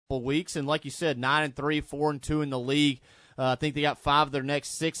couple weeks. And like you said, 9-3, 4-2 in the league. I think they got 5 of their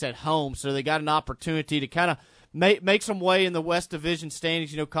next 6 at home, so they got an opportunity to kind of make some way in the West Division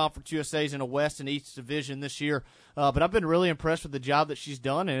standings. Conference USA's in a West and East Division this year. But I've been really impressed with the job that she's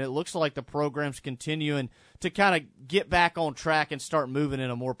done, and it looks like the program's continuing to kind of get back on track and start moving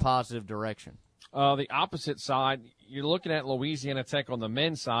in a more positive direction. The opposite side, you're looking at Louisiana Tech on the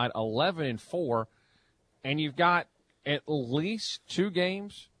men's side, 11-4, and you've got at least 2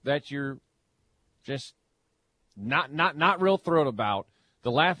 games that you're just not real thrilled about.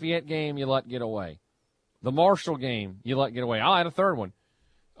 The Lafayette game you let get away. The Marshall game you let get away. I'll add a third one.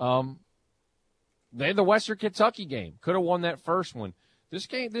 They had the Western Kentucky game. Could have won that first one. This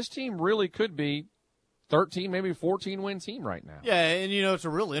team really could be 13, maybe 14-win team right now. Yeah, and, it's a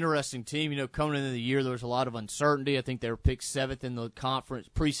real interesting team. Coming into the year, there was a lot of uncertainty. I think they were picked 7th in the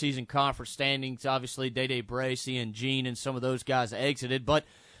preseason conference standings. Obviously, Day Bracy and Jean and some of those guys exited. But,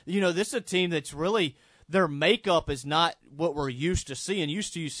 this is a team that's really – their makeup is not what we're used to seeing. You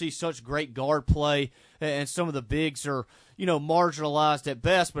see such great guard play, and some of the bigs are, marginalized at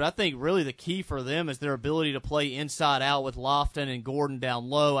best. But I think really the key for them is their ability to play inside out with Lofton and Gordon down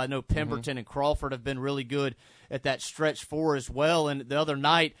low. I know Pemberton and Crawford have been really good at that stretch 4 as well. And the other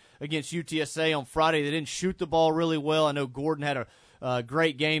night against UTSA on Friday, they didn't shoot the ball really well. I know Gordon had a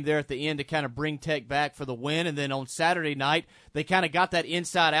great game there at the end to kind of bring Tech back for the win. And then on Saturday night, they kind of got that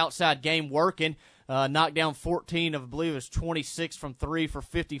inside-outside game working. Knocked down 14 of, I believe it was 26 from 3 for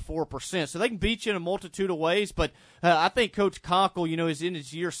 54%. So they can beat you in a multitude of ways, but I think Coach Conkle, is in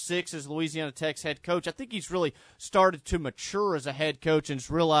his year 6 as Louisiana Tech's head coach. I think he's really started to mature as a head coach and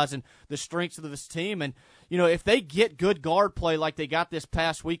is realizing the strengths of this team. And, if they get good guard play like they got this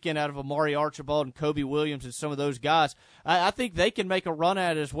past weekend out of Amari Archibald and Kobe Williams and some of those guys, I think they can make a run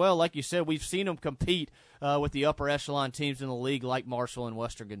at it as well. Like you said, we've seen them compete with the upper echelon teams in the league like Marshall and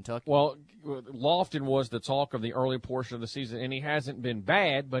Western Kentucky. Well, Lofton was the talk of the early portion of the season, and he hasn't been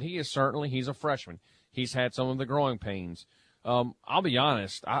bad, but he's a freshman. He's had some of the growing pains. I'll be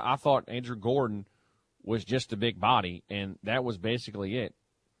honest, I thought Andrew Gordon was just a big body, and that was basically it.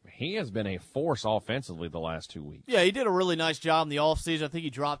 He has been a force offensively the last 2 weeks. Yeah, he did a really nice job in the offseason. I think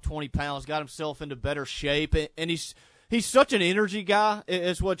he dropped 20 pounds, got himself into better shape, and he's such an energy guy,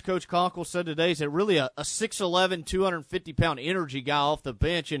 is what Coach Conkle said today. He's really a 6'11", 250-pound energy guy off the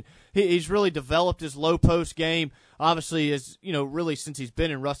bench, and he's really developed his low-post game. Obviously, really since he's been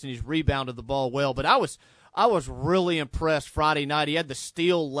in Ruston, he's rebounded the ball well. But I was really impressed Friday night. He had the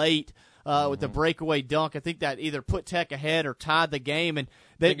steal late with the breakaway dunk. I think that either put Tech ahead or tied the game, and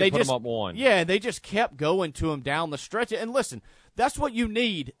they put just them up 1. Yeah, they just kept going to him down the stretch. And listen, that's what you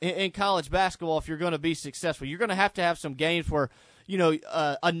need in college basketball if you're going to be successful. You're going to have some games where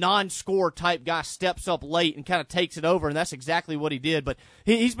a non-score type guy steps up late and kind of takes it over, and that's exactly what he did. But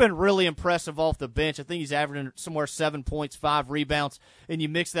he's been really impressive off the bench. I think he's averaging somewhere 7 points, 5 rebounds, and you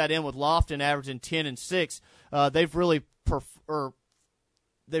mix that in with Lofton averaging 10 and 6. They've really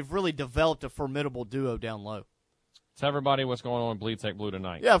developed a formidable duo down low. Tell everybody what's going on in Bleed Tech Blue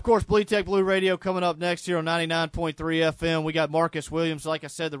tonight. Yeah, of course, Bleed Tech Blue Radio coming up next here on 99.3 FM. We got Marcus Williams, like I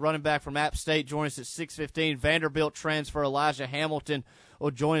said, the running back from App State, join us at 6:15. Vanderbilt transfer Elijah Hamilton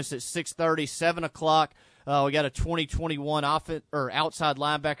will join us at 6:30, 7 o'clock. We got a 2021 outside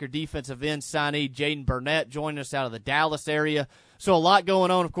linebacker defensive end signee, Jaden Burnett, joining us out of the Dallas area. So a lot going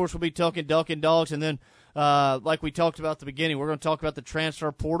on. Of course, we'll be talking Dunkin' Dogs, and then like we talked about at the beginning, we're going to talk about the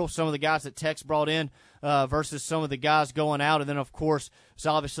transfer portal, some of the guys that Tech's brought in versus some of the guys going out. And then, of course, it's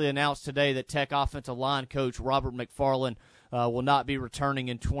obviously announced today that Tech offensive line coach Robert McFarland will not be returning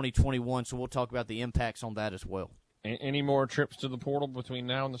in 2021, so we'll talk about the impacts on that as well. Any more trips to the portal between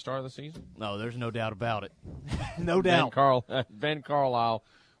now and the start of the season? No, there's no doubt about it. No doubt. Ben Carlisle,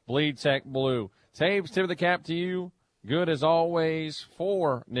 Bleed Tech Blue. Tabes, tip of the cap to you. Good as always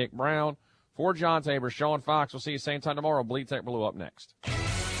for Nick Brown. For John Tabor, Sean Fox. We'll see you same time tomorrow. Bleed Tech Blue up next.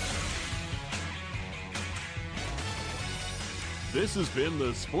 This has been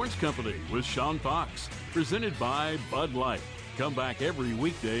The Sports Company with Sean Fox, presented by Bud Light. Come back every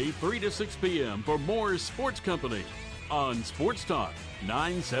weekday, 3 to 6 p.m. for more Sports Company on Sports Talk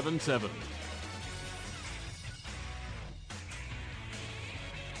 977.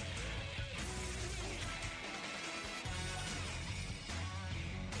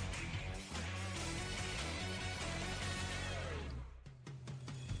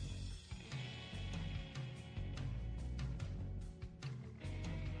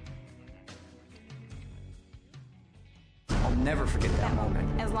 Never forget that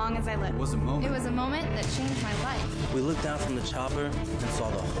moment. As long as I live. It was a moment. It was a moment that changed my life. We looked down from the chopper and saw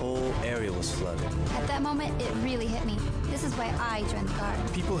the whole area was flooded. At that moment, it really hit me. This is why I joined the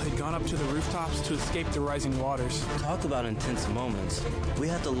Guard. People had gone up to the rooftops to escape the rising waters. Talk about intense moments. We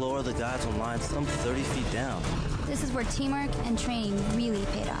had to lower the guys on line some 30 feet down. This is where teamwork and training really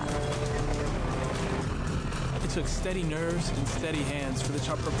paid off. It took steady nerves and steady hands for the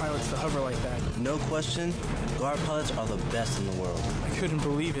chopper pilots to hover like that. No question, Guard pilots are the best in the world. I couldn't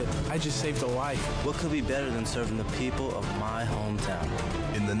believe it. I just saved a life. What could be better than serving the people of my hometown?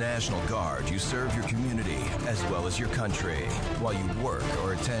 In the National Guard, you serve your community as well as your country while you work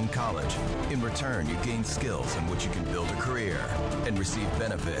or attend college. In return, you gain skills in which you can build a career and receive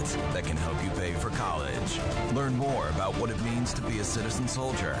benefits that can help you pay for college. Learn more about what it means to be a citizen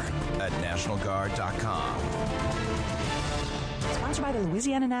soldier at NationalGuard.com. Sponsored by the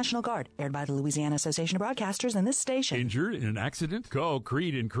Louisiana National Guard, aired by the Louisiana Association of Broadcasters and this station. Injured in an accident? Call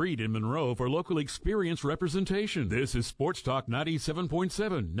Creed and Creed in Monroe for local experience representation. This is Sports Talk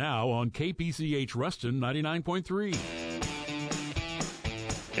 97.7, now on KPCH Ruston 99.3.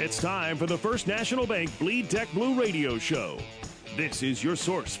 It's time for the First National Bank Bleed Tech Blue Radio Show. This is your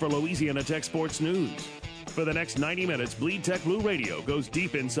source for Louisiana Tech sports news. For the next 90 minutes, Bleed Tech Blue Radio goes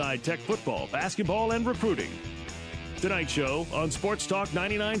deep inside Tech football, basketball, and recruiting. Tonight's show on Sports Talk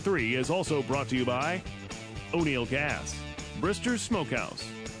 99.3 is also brought to you by O'Neill Gas, Brister's Smokehouse,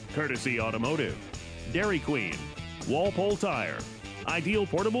 Courtesy Automotive, Dairy Queen, Walpole Tire, Ideal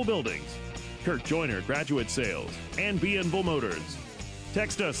Portable Buildings, Kurt Joyner Graduate Sales, and B&V Motors.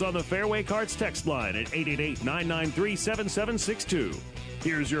 Text us on the Fairway Carts text line at 888-993-7762.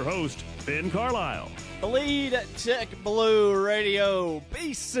 Here's your host, Ben Carlisle. Bleed Tech Blue Radio,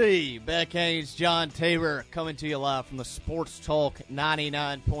 BC. Beck Haynes, John Tabor, coming to you live from the Sports Talk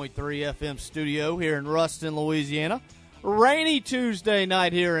 99.3 FM studio here in Ruston, Louisiana. Rainy Tuesday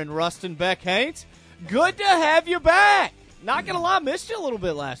night here in Ruston. Beck Haynes, good to have you back. Not gonna lie, missed you a little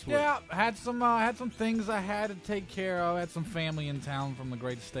bit last week. Yeah, had some things I had to take care of. Had some family in town from the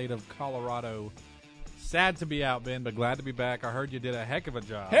great state of Colorado. Sad to be out, Ben, but glad to be back. I heard you did a heck of a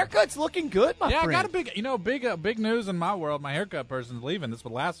job. Haircut's looking good, my friend. Yeah, I got a big news in my world. My haircut person's leaving. This is the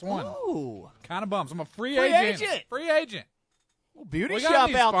last one. Ooh. Kind of bumps. I'm a free agent. Free agent. Well, beauty we shop got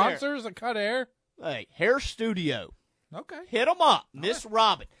any out sponsors that cut hair? Hey, Hair Studio. Okay. Hit them up. Miss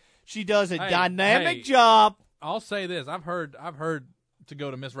Robin. She does a dynamic job. I'll say this. I've heard to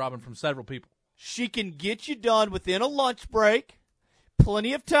go to Miss Robin from several people. She can get you done within a lunch break.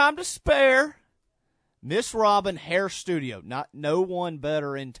 Plenty of time to spare. Miss Robin Hair Studio. No one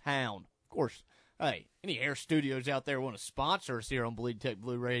better in town. Of course, hey, any hair studios out there want to sponsor us here on Bleed Tech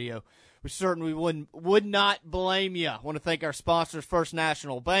Blue Radio, we certainly would not blame you. I want to thank our sponsors, First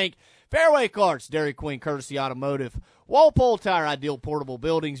National Bank, Fairway Carts, Dairy Queen, Courtesy Automotive, Walpole Tire, Ideal Portable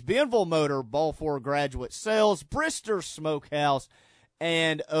Buildings, B&V Motor, Ball 4 Graduate Sales, Brister's Smokehouse,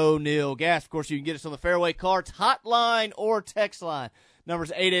 and O'Neill Gas. Of course, you can get us on the Fairway Carts hotline or text line.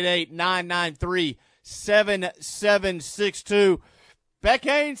 Numbers 888-993-7762. Beck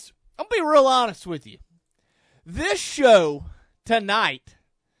Haynes, I'm going to be real honest with you. This show tonight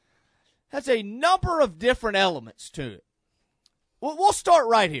has a number of different elements to it. We'll start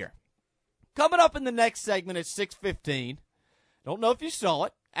right here. Coming up in the next segment at 6:15, don't know if you saw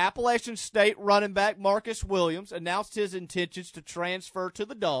it, Appalachian State running back Marcus Williams announced his intentions to transfer to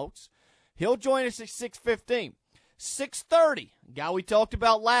the Dogs. He'll join us at 6:15. 6:30, guy we talked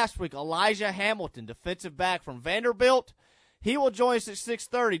about last week, Elijah Hamilton, defensive back from Vanderbilt. He will join us at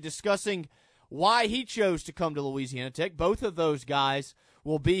 6:30 discussing why he chose to come to Louisiana Tech. Both of those guys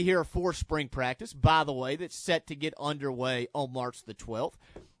will be here for spring practice, by the way, that's set to get underway on March the 12th.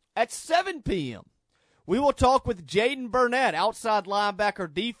 At 7 p.m., we will talk with Jaden Burnett, outside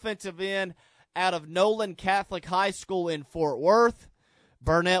linebacker, defensive end out of Nolan Catholic High School in Fort Worth.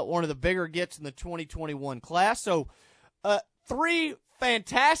 Burnett, one of the bigger gets in the 2021 class. So, three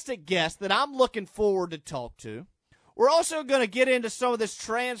fantastic guests that I'm looking forward to talk to. We're also going to get into some of this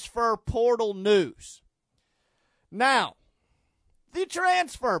transfer portal news. Now, the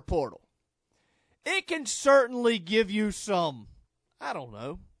transfer portal, it can certainly give you some, I don't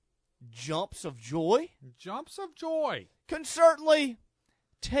know, jumps of joy. Jumps of joy. Can certainly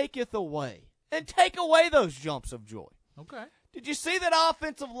taketh away. And take away those jumps of joy. Okay. Did you see that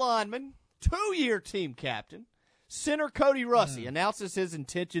offensive lineman, 2-year team captain, center Cody Russi, announces his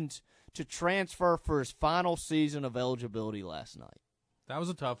intentions to transfer for his final season of eligibility last night? That was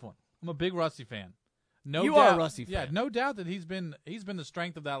a tough one. I'm a big Russi fan. No you doubt, are a Russi fan. Yeah, no doubt that he's been the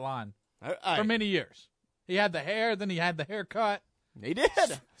strength of that line for for many years. He had the hair, then he had the haircut. He did.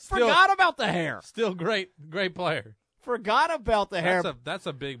 Forgot about the hair. Still great player. Forgot about the hair. That's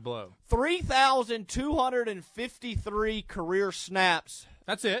a big blow. 3,253 career snaps.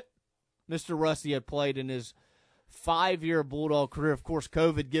 That's it. Mr. Russi had played in his 5-year Bulldog career. Of course,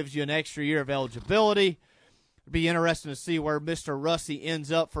 COVID gives you an extra year of eligibility. It'll be interesting to see where Mr. Russi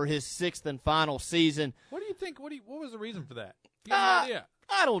ends up for his 6th and final season. What do you think? What was the reason for that? You have no idea.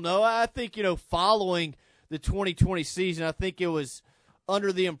 I don't know. I think, following the 2020 season, I think it was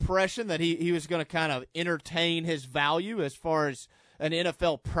under the impression that he was going to kind of entertain his value as far as an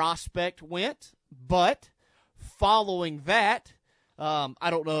NFL prospect went. But following that, I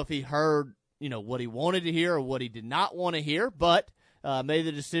don't know if he heard, what he wanted to hear or what he did not want to hear, but made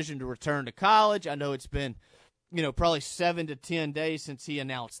the decision to return to college. I know it's been, probably 7 to 10 days since he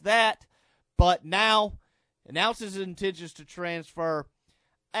announced that, but now announces his intentions to transfer.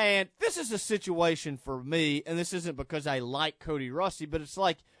 And this is a situation for me, and this isn't because I like Cody Russi, but it's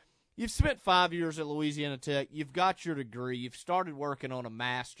like you've spent 5 years at Louisiana Tech, you've got your degree, you've started working on a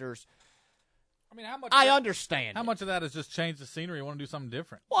master's. I mean, how much? I understand. How much of that has just changed the scenery? You want to do something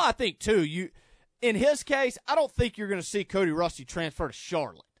different? Well, I think too. In his case, I don't think you're going to see Cody Russi transfer to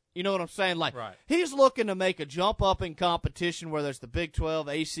Charlotte. You know what I'm saying? Like, right. He's looking to make a jump up in competition, whether it's the Big 12,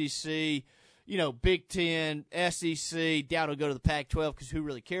 ACC, Big 10, SEC, down to go to the Pac-12 because who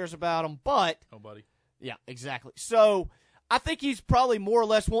really cares about him? But nobody. Yeah, exactly. So I think he's probably more or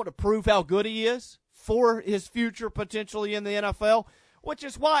less wanting to prove how good he is for his future potentially in the NFL, which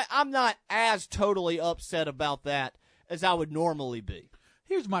is why I'm not as totally upset about that as I would normally be.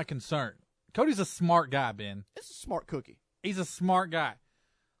 Here's my concern. Cody's a smart guy, Ben. It's a smart cookie. He's a smart guy.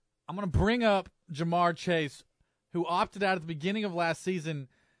 I'm going to bring up Jamar Chase, who opted out at the beginning of last season.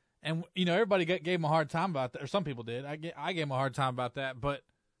 And, everybody gave him a hard time about that, or some people did. I gave him a hard time about that. But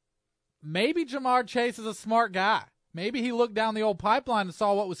maybe Jamar Chase is a smart guy. Maybe he looked down the old pipeline and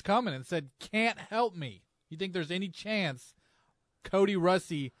saw what was coming and said, can't help me. You think there's any chance Cody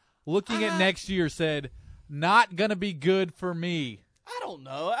Russi, looking at next year, said, not going to be good for me? I don't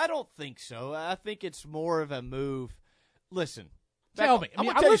know. I don't think so. I think it's more of a move. Listen. Tell me. I'm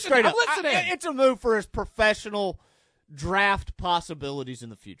going to tell you straight up. I'm listening. It's a move for his professional draft possibilities in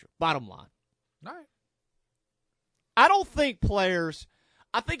the future. Bottom line. All right. I don't think players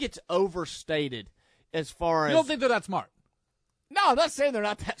 – I think it's overstated as far as – You don't think they're that smart? No, I'm not saying they're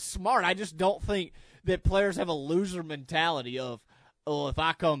not that smart. I just don't think that players have a loser mentality of, if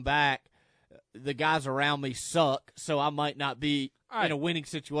I come back, the guys around me suck, so I might not be in a winning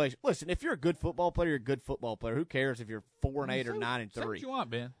situation. Listen, if you're a good football player, you're a good football player. Who cares if you're 4-8 or 9-3? Say what you want,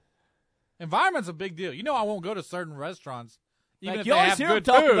 Ben. Environment's a big deal. I won't go to certain restaurants even if you they always have hear good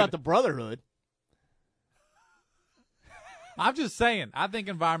them talk food. about the brotherhood. I'm just saying. I think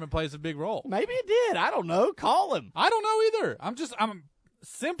environment plays a big role. Maybe it did. I don't know. Call him. I don't know either. I'm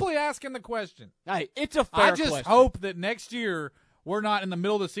simply asking the question. Hey, it's a fair question. I just hope that next year we're not in the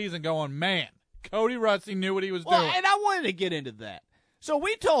middle of the season going, man, Cody Russi knew what he was doing. And I wanted to get into that. So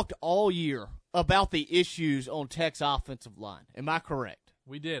we talked all year about the issues on Tech's offensive line. Am I correct?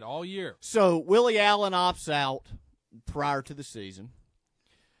 We did all year. So Willie Allen opts out prior to the season.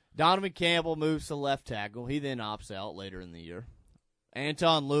 Donovan Campbell moves to left tackle. He then opts out later in the year.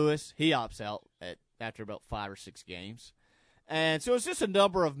 Anton Lewis, he opts out after about 5 or 6 games. And so it's just a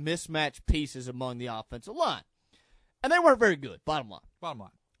number of mismatched pieces among the offensive line. And they weren't very good, bottom line.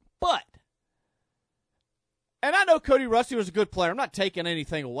 But, and I know Cody Russi was a good player. I'm not taking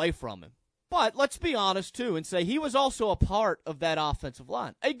anything away from him. But let's be honest, too, and say he was also a part of that offensive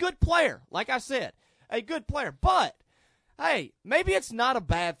line. A good player, like I said. A good player. But, hey, maybe it's not a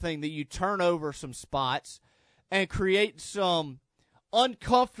bad thing that you turn over some spots and create some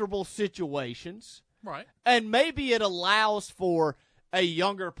uncomfortable situations. Right. And maybe it allows for a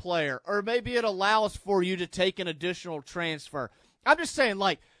younger player, or maybe it allows for you to take an additional transfer. I'm just saying,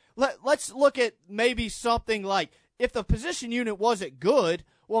 like, let's look at maybe something like if the position unit wasn't good,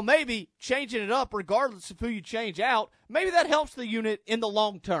 well, maybe changing it up regardless of who you change out, maybe that helps the unit in the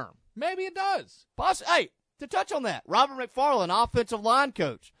long term. Maybe it does. Hey, to touch on that, Robert McFarland, offensive line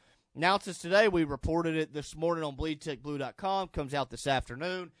coach, announces today, we reported it this morning on BleedTechBlue.com, comes out this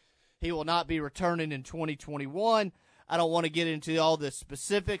afternoon. He will not be returning in 2021. I don't want to get into all the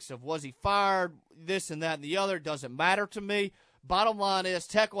specifics of was he fired, this and that and the other. Doesn't matter to me. Bottom line is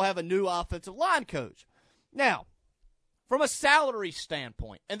Tech will have a new offensive line coach. Now, from a salary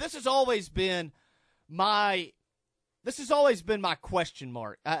standpoint, and this has always been my question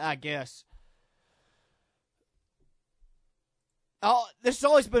mark, I guess. This has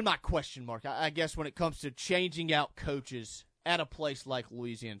always been my question mark, I guess, when it comes to changing out coaches at a place like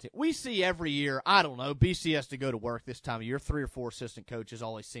Louisiana Tech. We see every year, I don't know, BC has to go to work this time of year. 3 or 4 assistant coaches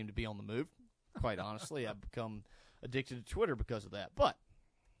always seem to be on the move. Quite honestly, I've become addicted to Twitter because of that. But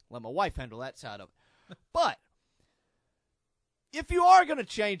let my wife handle that side of it. But if you are going to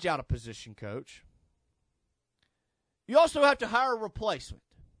change out a position coach, You also have to hire a replacement.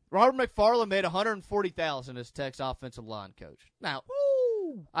 Robert McFarland made $140,000 as Tech's offensive line coach. Now,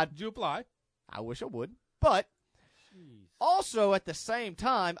 did you apply? I wish I would. But also at the same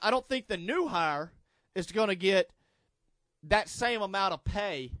time, I don't think the new hire is going to get that same amount of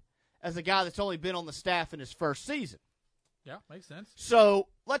pay as a guy that's only been on the staff in his first season. Yeah, makes sense. So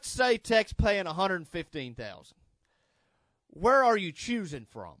let's say Tech's paying $115,000. Where are you choosing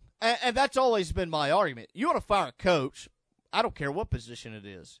from? And that's always been my argument. You want to fire a coach, I don't care what position it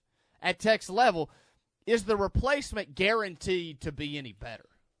is, at Tech's level, is the replacement guaranteed to be any better?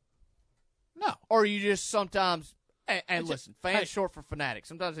 No. Or you just sometimes, and listen, fans short for fanatics.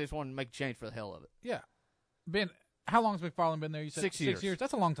 Sometimes they just want to make a change for the hell of it. Yeah. Ben, how long has McFarland been there? You said 6 years. 6 years?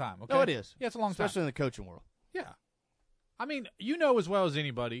 That's a long time, okay? No, it is. Yeah, it's a long time. Especially in the coaching world. Yeah. I mean, you know as well as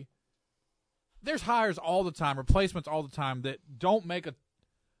anybody, there's hires all the time, replacements all the time that don't make a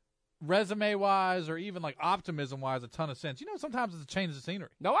resume-wise or even like optimism-wise a ton of sense. You know, sometimes it's a change of scenery.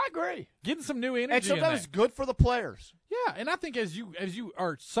 No, I agree. Getting some new energy and sometimes in it's good for the players. Yeah, and I think as you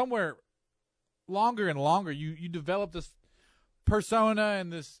are somewhere longer and longer, you develop this persona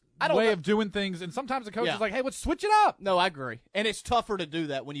and this way of doing things, and sometimes the coach is like, hey, let's switch it up. No, I agree. And it's tougher to do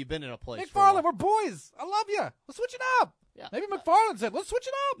that when you've been in a place. McFarland, we're boys. I love you. Let's switch it up. Yeah. Maybe McFarland said, let's switch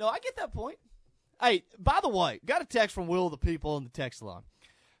it up. No, I get that point. Hey, by the way, got a text from Will of the People in the text line.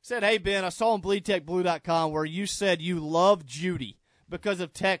 Said, hey, Ben, I saw on BleedTechBlue.com where you said you love Judy because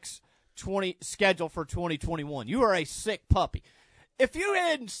of Tech's schedule for 2021. You are a sick puppy. If you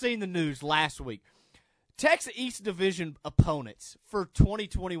hadn't seen the news last week, Tech's East Division opponents for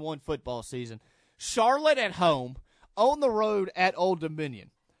 2021 football season, Charlotte at home, on the road at Old Dominion.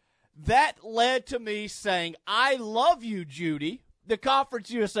 That led to me saying, I love you, Judy, the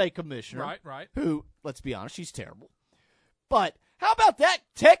Conference USA commissioner. Right. Who, let's be honest, she's terrible. But how about that?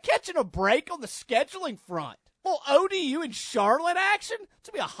 Tech catching a break on the scheduling front. Little ODU and Charlotte action. It's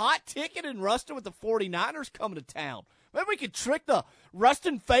going to be a hot ticket in Ruston with the 49ers coming to town. Maybe we could trick the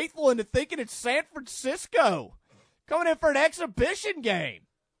Ruston faithful into thinking it's San Francisco coming in for an exhibition game.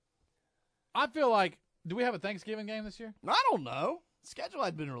 I feel like, do we have a Thanksgiving game this year? I don't know. The schedule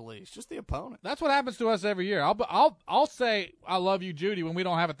hadn't been released, just the opponent. That's what happens to us every year. I'll say I love you, Judy, when we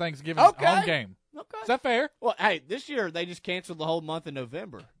don't have a Thanksgiving home game. Okay. Is that fair? Well, hey, this year they just canceled the whole month of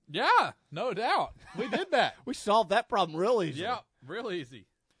November. Yeah, no doubt. We did that. We solved that problem real easily. Yeah, real easy.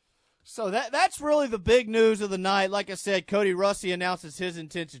 So that's really the big news of the night. Like I said, Cody Russi announces his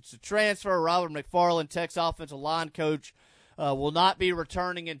intentions to transfer. Robert McFarland, Tech's offensive line coach, will not be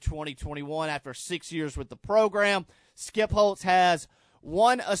returning in 2021 after 6 years with the program. Skip Holtz has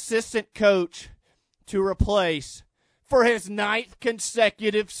one assistant coach to replace for his 9th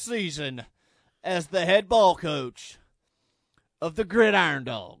consecutive season as the head ball coach of the Gridiron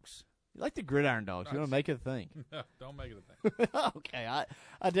Dogs. You like the Gridiron Dogs. You want to make it a thing. No, don't make it a thing. Okay,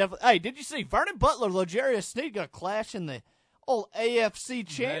 I definitely. Hey, did you see Vernon Butler, L'Jarius Sneed got a clash in the old AFC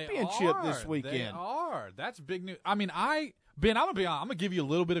Championship this weekend? They are. That's big news. I mean, Ben, I'm going to be honest. I'm going to give you a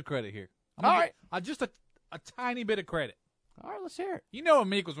little bit of credit here. All right. Just a tiny bit of credit. All right, let's hear it. You know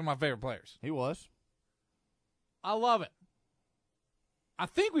Amik was one of my favorite players. He was. I love it. I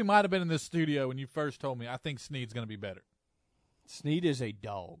think we might have been in this studio when you first told me I think Sneed's going to be better. Sneed is a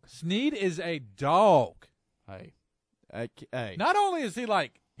dog. Sneed is a dog. Hey. Not only is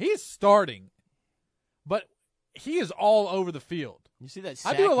he's starting, but he is all over the field. You see that?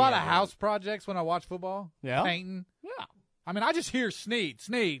 I do a lot of house projects when I watch football. Yeah. Painting. Yeah. I mean, I just hear Sneed. It's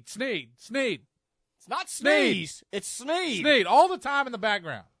not Sneeze. It's Sneed. Sneed all the time in the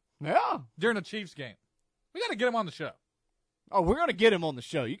background. Yeah. During a Chiefs game. We got to get him on the show. Oh, we're going to get him on the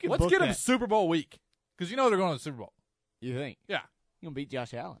show. You can Let's book get that. him Super Bowl week. Because you know they're going to the Super Bowl. You think? Yeah. You're going to beat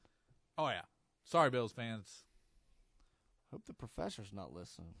Josh Allen. Oh, yeah. Sorry, Bills fans. Hope the professor's not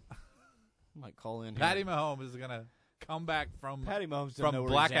listening. Might call in Patty here. Mahomes is going to come back from Patty Mahomes doesn't know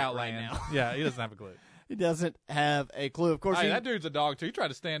where blackout he's at land. right now. Yeah, he doesn't have a clue. He doesn't have a clue. Of course, that dude's a dog, too. He tried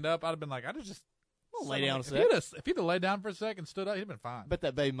to stand up. I'd have been like, I'd have just lay down a second. If he'd have laid down for a second and stood up, he'd have been fine. Bet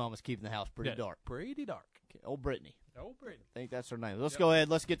that baby mama's keeping the house pretty dark. Pretty dark. Okay, old Brittany. Old Brittany. I think that's her name. Let's go ahead.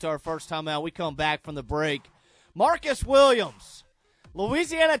 Let's get to our first time out. We come back from the break. Marcus Williams,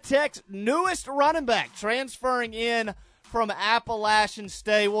 Louisiana Tech's newest running back, transferring in from Appalachian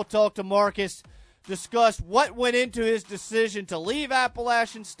State. We'll talk to Marcus, discuss what went into his decision to leave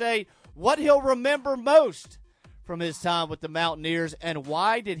Appalachian State, what he'll remember most from his time with the Mountaineers, and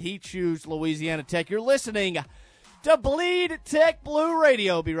why did he choose Louisiana Tech. You're listening to Bleed Tech Blue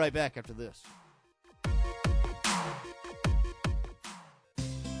Radio. Be right back after this.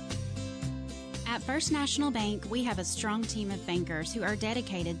 At First National Bank, we have a strong team of bankers who are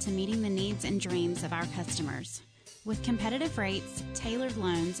dedicated to meeting the needs and dreams of our customers. With competitive rates, tailored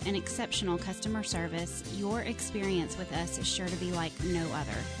loans, and exceptional customer service, your experience with us is sure to be like no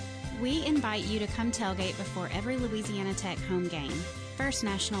other. We invite you to come tailgate before every Louisiana Tech home game. First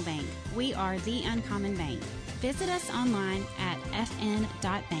National Bank. We are the uncommon bank. Visit us online at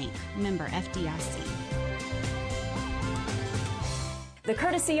fn.bank. Member FDIC. The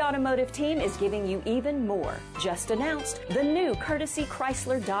Courtesy Automotive team is giving you even more. Just announced the new Courtesy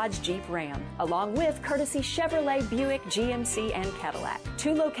Chrysler Dodge Jeep Ram, along with Courtesy Chevrolet Buick GMC and Cadillac.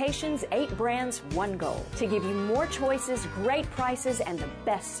 2 locations, 8 brands, 1 goal. To give you more choices, great prices, and the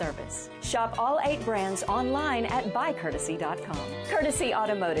best service. Shop all 8 brands online at buycourtesy.com. Courtesy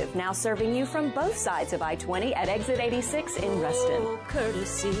Automotive, now serving you from both sides of I-20 at exit 86 in Ruston. Oh,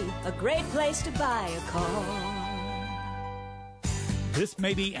 Courtesy, a great place to buy a car. This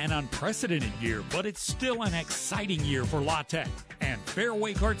may be an unprecedented year, but it's still an exciting year for La Tech. And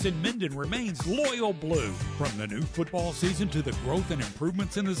Fairway Karts in Minden remains loyal blue. From the new football season to the growth and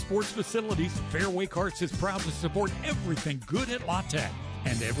improvements in the sports facilities, Fairway Karts is proud to support everything good at La Tech.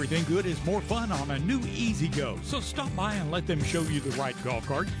 And everything good is more fun on a new E-Z-Go. So stop by and let them show you the right golf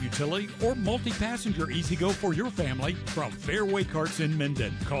cart, utility, or multi-passenger E-Z-Go for your family from Fairway Karts in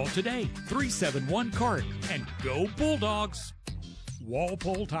Minden. Call today, 371-KART, and go Bulldogs!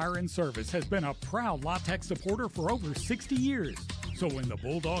 Walpole Tire and Service has been a proud La Tech supporter for over 60 years. So when the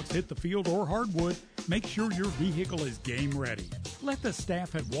Bulldogs hit the field or hardwood, make sure your vehicle is game ready. Let the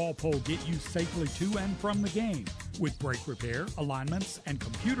staff at Walpole get you safely to and from the game with brake repair, alignments, and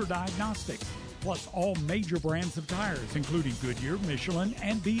computer diagnostics, plus all major brands of tires, including Goodyear, Michelin,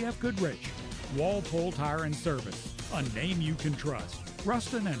 and BF Goodrich. Walpole Tire and Service, a name you can trust.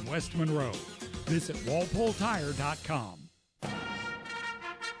 Ruston and West Monroe. Visit walpoletire.com.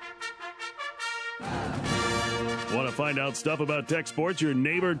 Want to find out stuff about tech sports your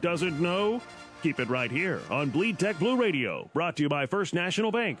neighbor doesn't know? Keep it right here on Bleed Tech Blue Radio, brought to you by First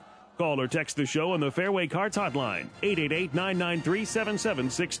National Bank. Call or text the show on the Fairway Karts hotline,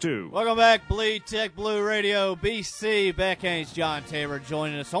 888-993-7762. Welcome back, Bleed Tech Blue Radio, BC. Beck Haynes, John Tabor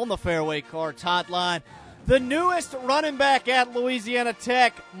joining us on the Fairway Karts hotline. The newest running back at Louisiana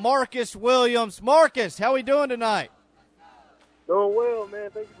Tech, Marcus Williams. Marcus, how we doing tonight? Doing well, man.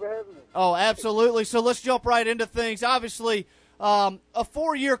 Thank you for having me. Oh, absolutely. So let's jump right into things. Obviously, a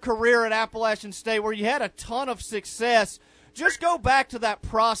 4-year career at Appalachian State where you had a ton of success. Just go back to that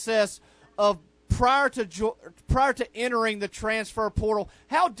process of prior to entering the transfer portal.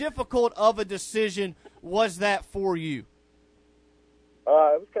 How difficult of a decision was that for you? It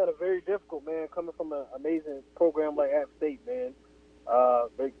was kind of very difficult, man, coming from an amazing program like App State, man.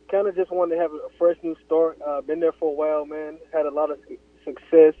 They kind of just wanted to have a fresh new start. Been there for a while, man. Had a lot of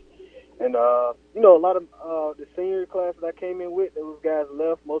success. And, a lot of the senior class that I came in with, those guys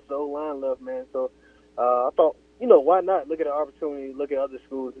left. Most of the O-line left, man. So I thought, why not look at an opportunity, look at other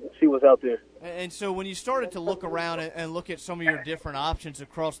schools, and see what's out there. And so when you started to look around and look at some of your different options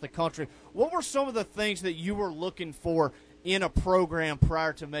across the country, what were some of the things that you were looking for in a program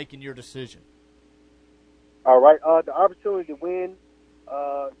prior to making your decision? All right. The opportunity to win,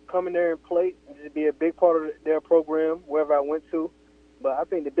 come in there and play, and just be a big part of their program wherever I went to. But I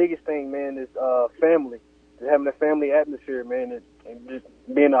think the biggest thing, man, is family. Just having a family atmosphere, man, and just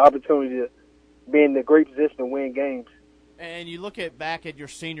being the opportunity to be in the great position to win games. And you look back at your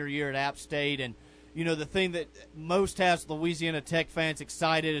senior year at App State, and, the thing that most has Louisiana Tech fans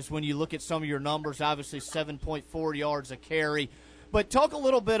excited is when you look at some of your numbers, obviously 7.4 yards a carry. But talk a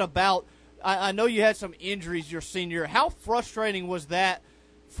little bit about, I know you had some injuries your senior year. How frustrating was that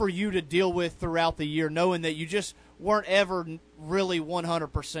for you to deal with throughout the year, knowing that you just weren't ever really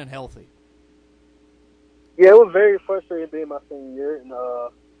 100% healthy? Yeah, it was very frustrating being my senior year, and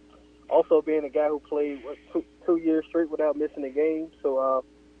also being a guy who played 2 years straight without missing a game. So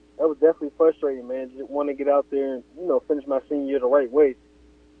that was definitely frustrating, man. Just want to get out there and, finish my senior year the right way.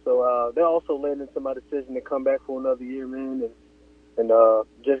 So that also led into my decision to come back for another year, man, and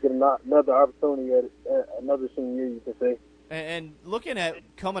just get another opportunity at another senior year, you can say. And looking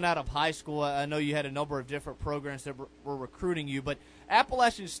at coming out of high school, I know you had a number of different programs that were recruiting you, but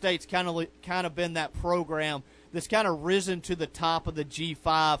Appalachian State's kind of been that program that's kind of risen to the top of the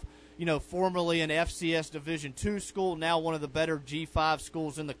G5, formerly an FCS Division II school, now one of the better G5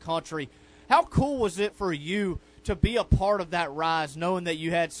 schools in the country. How cool was it for you to be a part of that rise, knowing that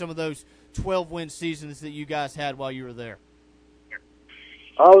you had some of those 12-win seasons that you guys had while you were there?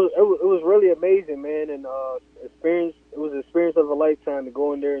 It was really amazing, man, and it was an experience of a lifetime to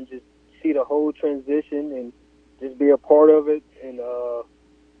go in there and just see the whole transition and just be a part of it and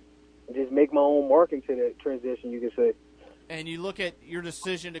just make my own mark into that transition, you can say. And you look at your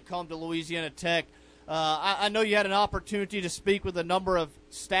decision to come to Louisiana Tech, I know you had an opportunity to speak with a number of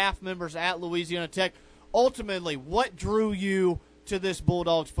staff members at Louisiana Tech. Ultimately, what drew you to this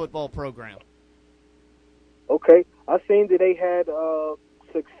Bulldogs football program? Okay, I seen that they had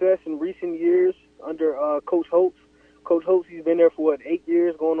success in recent years under Coach Holtz. Coach Holtz, he's been there for 8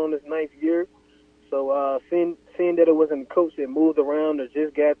 years, going on his 9th year. So seeing that it wasn't a coach that moved around or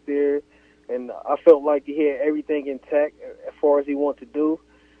just got there, and I felt like he had everything intact as far as he wanted to do.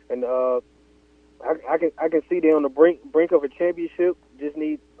 And I can see they're on the brink of a championship. Just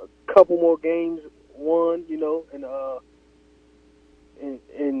need a couple more games won, and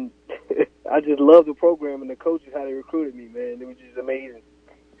I just love the program and the coaches, how they recruited me, man. It was just amazing.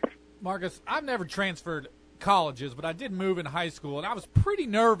 Marcus, I've never transferred colleges, but I did move in high school, and I was pretty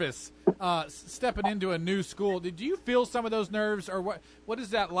nervous stepping into a new school. Did you feel some of those nerves, or what is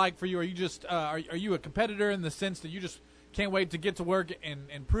that like for you? Are you just are you a competitor in the sense that you just can't wait to get to work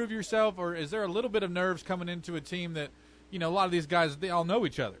and prove yourself, or is there a little bit of nerves coming into a team that, a lot of these guys, they all know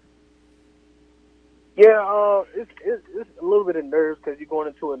each other? Yeah, it's a little bit of nerves because you're going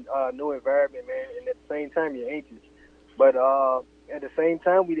into a new environment, man, and at the same time you're anxious. But at the same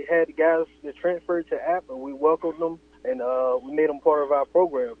time, we had the guys that transferred to App, and we welcomed them, and we made them part of our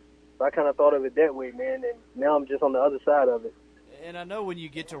program. So I kind of thought of it that way, man, and now I'm just on the other side of it. And I know when you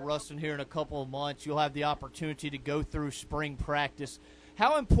get to Ruston here in a couple of months, you'll have the opportunity to go through spring practice.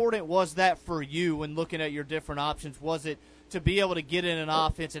 How important was that for you when looking at your different options? Was it to be able to get in an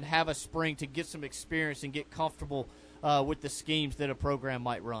offense and have a spring to get some experience and get comfortable with the schemes that a program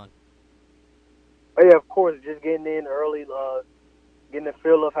might run? Oh, yeah, of course, just getting in early, getting the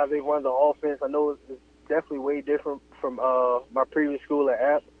feel of how they run the offense. I know it's definitely way different from my previous school at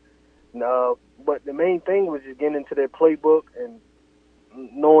App. But the main thing was just getting into their playbook and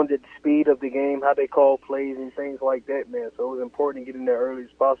knowing the speed of the game, how they call plays and things like that, man. So it was important to get in there early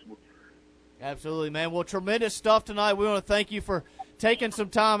as possible. Absolutely, man. Well, tremendous stuff tonight. We want to thank you for taking some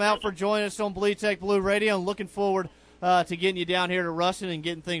time out for joining us on Bleed Tech Blue Radio, and looking forward to getting you down here to Ruston and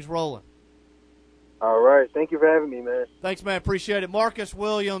getting things rolling. All right. Thank you for having me, man. Thanks, man. Appreciate it. Marcus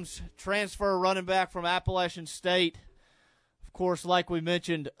Williams, transfer running back from Appalachian State. Of course, like we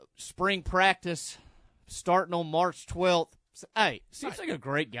mentioned, spring practice starting on March 12th. Hey, seems like a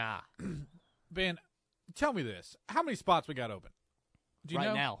great guy. Ben, tell me this. How many spots we got open? Do you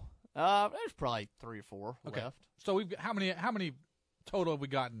know? Now? There's probably 3 or 4 left. So we've got, how many total have we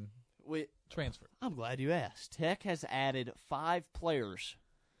gotten transferred? I'm glad you asked. Tech has added 5 players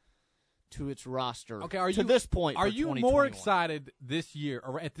to its roster. Okay, to this point. Are you more excited this year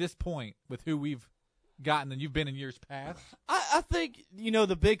or at this point with who we've gotten than you've been in years past? I think,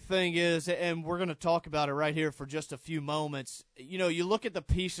 the big thing is, and we're going to talk about it right here for just a few moments, you look at the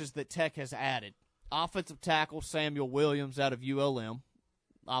pieces that Tech has added. Offensive tackle Samuel Williams out of ULM.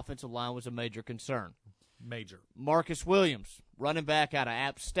 Offensive line was a major concern. Major. Marcus Williams, running back out of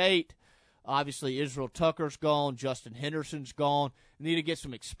App State. Obviously, Israel Tucker's gone. Justin Henderson's gone. Need to get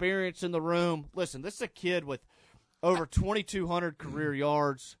some experience in the room. Listen, this is a kid with over 2,200 career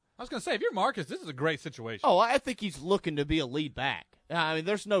yards. I was going to say, if you're Marcus, this is a great situation. Oh, I think he's looking to be a lead back. I mean,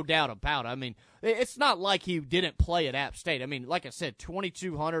 there's no doubt about it. I mean, it's not like he didn't play at App State. I mean, like I said,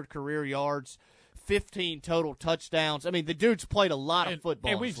 2,200 career yards, 15 total touchdowns. I mean, the dude's played a lot of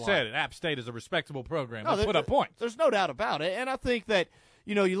football. And we've said it, App State is a respectable program. No, they put up points. There's no doubt about it. And I think that,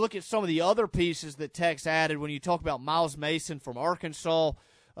 you look at some of the other pieces that Tech's added. When you talk about Miles Mason from Arkansas,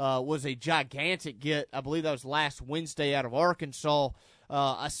 was a gigantic get. I believe that was last Wednesday out of Arkansas.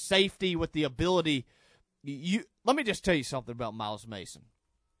 A safety with the ability. Let me just tell you something about Miles Mason.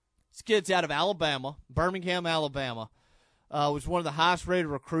 This kid's out of Alabama, Birmingham, Alabama. Was one of the highest-rated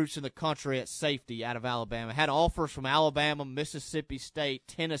recruits in the country at safety out of Alabama. Had offers from Alabama, Mississippi State,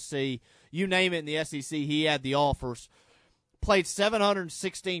 Tennessee. You name it in the SEC, he had the offers. Played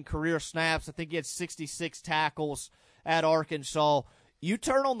 716 career snaps. I think he had 66 tackles at Arkansas. You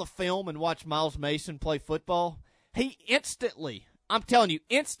turn on the film and watch Miles Mason play football, he instantly, I'm telling you,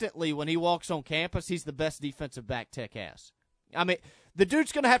 instantly when he walks on campus, he's the best defensive back Tech has. I mean, the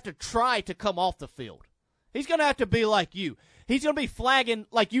dude's going to have to try to come off the field. He's going to have to be like you. He's going to be flagging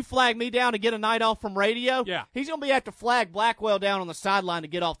like you flagged me down to get a night off from radio. Yeah. He's going to have to flag Blackwell down on the sideline to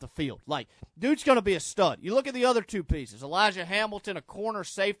get off the field. Like, dude's going to be a stud. You look at the other 2 pieces. Elijah Hamilton, a corner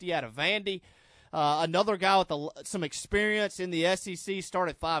safety out of Vandy. Another guy with some experience in the SEC,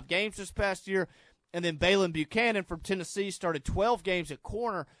 started 5 games this past year. And then Balin Buchanan from Tennessee started 12 games at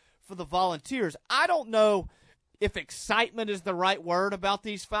corner for the Volunteers. I don't know if excitement is the right word about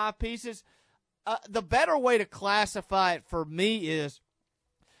these 5 pieces. The better way to classify it for me is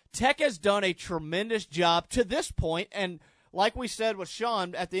Tech has done a tremendous job to this point, and like we said with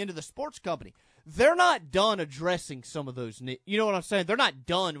Sean at the end of the sports company, they're not done addressing some of those. You know what I'm saying? They're not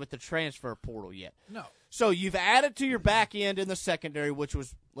done with the transfer portal yet. No. So you've added to your back end in the secondary, which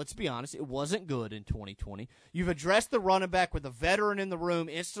was, let's be honest, it wasn't good in 2020. You've addressed the running back with a veteran in the room,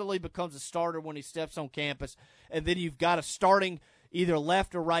 instantly becomes a starter when he steps on campus, and then you've got a starting either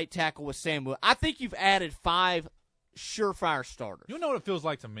left or right tackle with Samuel. I think you've added 5 surefire starters. You know what it feels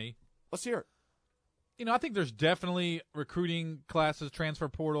like to me? Let's hear it. You know, I think there's definitely recruiting classes, transfer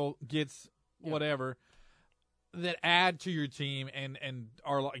portal gets whatever, that add to your team and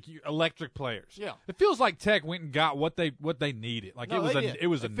are like electric players. Yeah. It feels like Tech went and got what they needed. Like No, it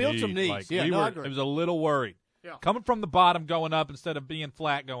was a filled need. some needs. Like Yeah, I agree. it was a little worried. Yeah. Coming from the bottom going up instead of being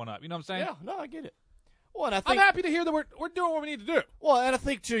flat going up. You know what I'm saying? Yeah, no, I get it. Well, and I I'm think, happy to hear that we're doing what we need to do. Well, and I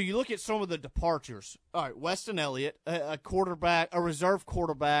think, too, you look at some of the departures. All right, Weston Elliott, a quarterback, a reserve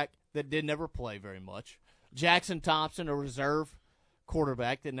quarterback that did never play very much. Jackson Thompson, a reserve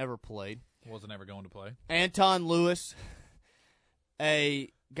quarterback that never played. Wasn't ever going to play. Anton Lewis, a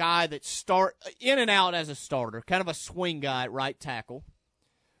guy that start in and out as a starter, kind of a swing guy at right tackle.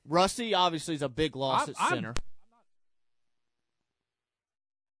 Rusty, obviously, is a big loss at center.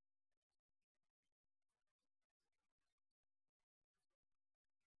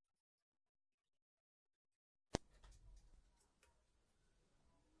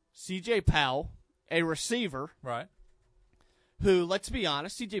 C.J. Powell, a receiver. Right. Who, let's be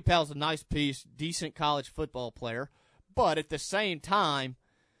honest, C.J. Powell's a nice piece, decent college football player. But at the same time,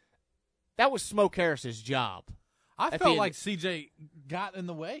 that was Smoke Harris's job. I felt like C.J. got in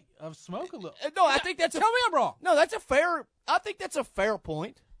the way of Smoke a little. No, I think that's tell me I'm wrong. No, I think that's a fair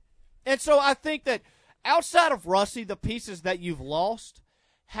point. And so I think that outside of Rusty, the pieces that you've lost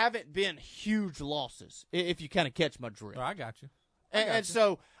haven't been huge losses, if you kind of catch my drift. I got you. And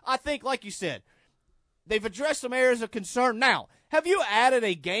so I think, like you said, they've addressed some areas of concern. Now, have you added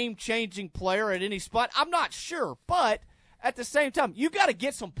a game-changing player at any spot? I'm not sure, but at the same time, you got to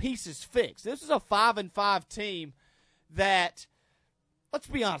get some pieces fixed. This is a 5-5 team that, let's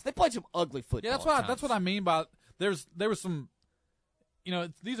be honest, they played some ugly football. Yeah, that's what I mean by there was some, you know,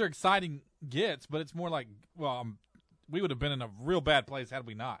 these are exciting gets, but it's more like, well, we would have been in a real bad place had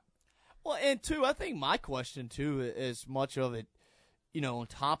we not. Well, and two, I think my question too, as much of it, you know, on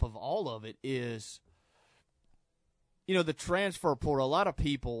top of all of it is, you know, the transfer portal. A lot of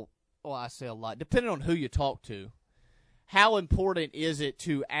people, well, I say a lot, depending on who you talk to, how important is it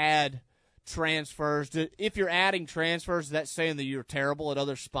to add transfers? If you're adding transfers, that's saying that you're terrible at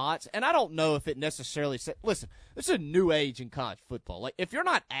other spots. And I don't know if it necessarily says, listen, this is a new age in college football. Like, if you're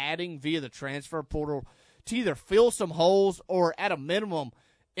not adding via the transfer portal to either fill some holes or at a minimum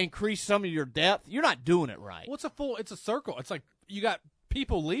increase some of your depth, you're not doing it right. Well, it's a circle. It's like you got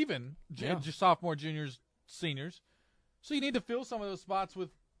people leaving, just sophomore, juniors, seniors. So you need to fill some of those spots with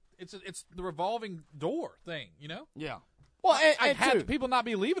it's the revolving door thing, you know? Yeah. Well, and had people not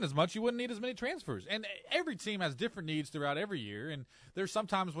be leaving as much, you wouldn't need as many transfers. And every team has different needs throughout every year, and there's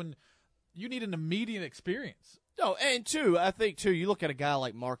sometimes when you need an immediate experience. No, and two, I think too, you look at a guy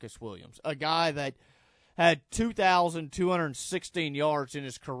like Marcus Williams, a guy that had 2,216 yards in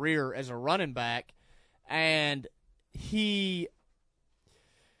his career as a running back, and he,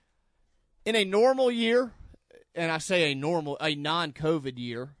 in a normal year, and I say a non-COVID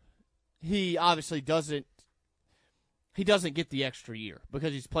year, he obviously doesn't get the extra year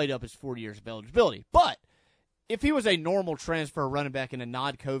because he's played up his 4 years of eligibility. But if he was a normal transfer running back in a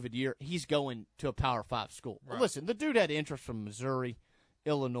non-COVID year, he's going to a Power 5 school. Right. Well, listen, the dude had interest from Missouri,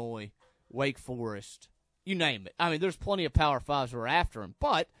 Illinois, Wake Forest, you name it. I mean, there's plenty of Power 5s who are after him.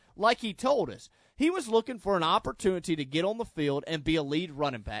 But like he told us, he was looking for an opportunity to get on the field and be a lead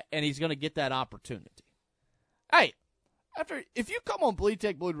running back, and he's going to get that opportunity. Hey, if you come on Bleed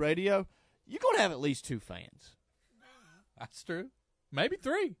Tech Blue Radio, you're going to have at least 2 fans. That's true. Maybe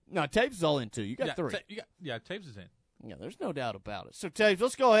 3. No, Taves is all in 2. You got 3. Taves is in. Yeah, there's no doubt about it. So, Taves,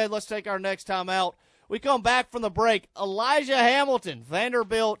 let's go ahead. Let's take our next time out. We come back from the break. Elijah Hamilton,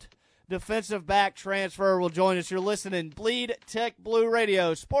 Vanderbilt defensive back transfer, will join us. You're listening Bleed Tech Blue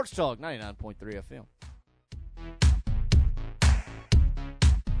Radio, Sports Talk 99.3 FM.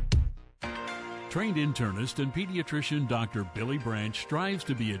 Trained internist and pediatrician Dr. Billy Branch strives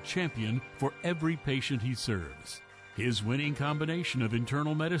to be a champion for every patient he serves. His winning combination of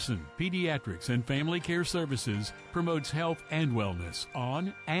internal medicine, pediatrics, and family care services promotes health and wellness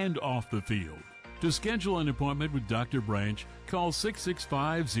on and off the field. To schedule an appointment with Dr. Branch, call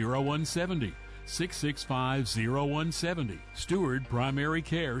 665-0170. 665-0170. Steward Primary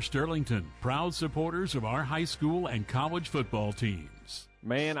Care, Sterlington, proud supporters of our high school and college football teams.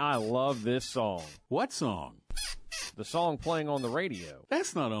 Man, I love this song. What song? the song playing on the radio.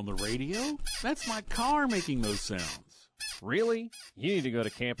 That's not on the radio. That's my car making those sounds. Really? You need to go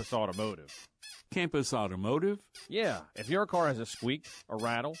to Campus Automotive. Campus Automotive? Yeah, if your car has a squeak, a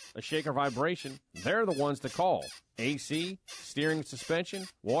rattle, a shake or vibration, they're the ones to call. AC, steering and suspension,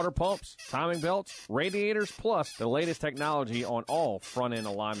 water pumps, timing belts, radiators, plus the latest technology on all front-end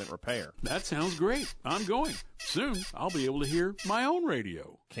alignment repair. That sounds great. I'm going. Soon, I'll be able to hear my own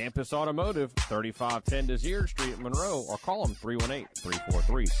radio. Campus Automotive, 3510 Desire Street, Monroe, or call them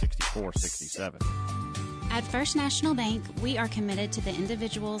 318-343-6467. At First National Bank, we are committed to the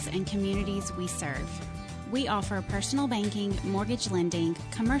individuals and communities we serve. We offer personal banking, mortgage lending,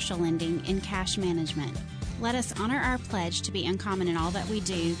 commercial lending, and cash management. Let us honor our pledge to be uncommon in all that we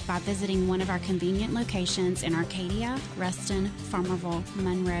do by visiting one of our convenient locations in Arcadia, Ruston, Farmerville,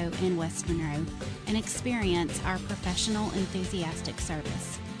 Monroe, and West Monroe, and experience our professional, enthusiastic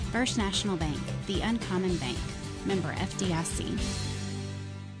service. First National Bank, the uncommon bank. Member FDIC.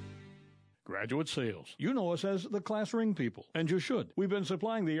 Graduate Sales. You know us as the Class Ring people, and you should. We've been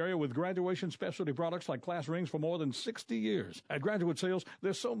supplying the area with graduation specialty products like class rings for more than 60 years. At Graduate Sales,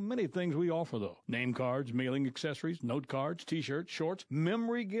 there's so many things we offer, though. Name cards, mailing accessories, note cards, T-shirts, shorts,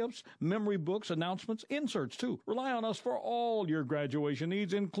 memory gifts, memory books, announcements, inserts, too. Rely on us for all your graduation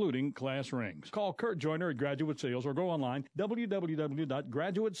needs, including class rings. Call Kurt Joyner at Graduate Sales or go online,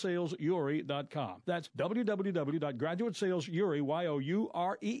 www.graduatesalesuri.com. That's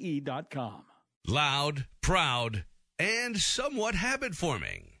www.graduatesalesuri.com. Loud, proud, and somewhat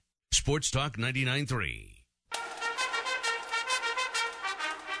habit-forming. Sports Talk 99.3.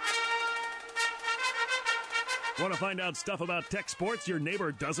 Want to find out stuff about tech sports your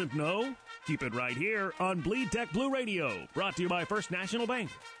neighbor doesn't know? Keep it right here on Bleed Tech Blue Radio. Brought to you by First National Bank.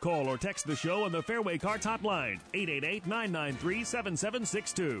 Call or text the show on the Fairway Carts Hotline,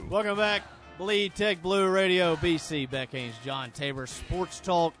 888-993-7762. Welcome back. Bleed Tech Blue Radio, BC, Beck Haynes, John Tabor, Sports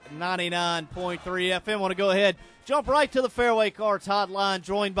Talk 99.3 FM. Want to go ahead, jump right to the Fairway Carts Hotline,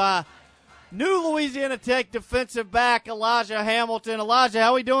 joined by new Louisiana Tech defensive back Elijah Hamilton. Elijah,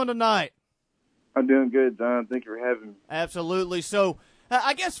 how are we doing tonight? I'm doing good, John. Thank you for having me. Absolutely. So,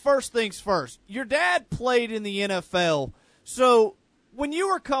 I guess first things first, your dad played in the NFL. So, when you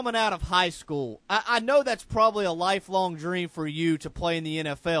were coming out of high school, I know that's probably a lifelong dream for you to play in the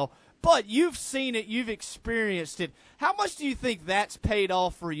NFL. But you've seen it, you've experienced it. How much do you think that's paid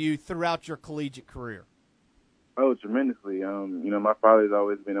off for you throughout your collegiate career? Oh, tremendously. My father's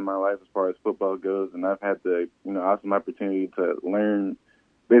always been in my life as far as football goes, and I've had the, awesome opportunity to learn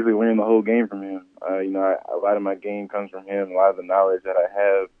the whole game from him. A lot of my game comes from him. A lot of the knowledge that I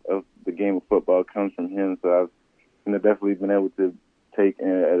have of the game of football comes from him. So I've, definitely been able to take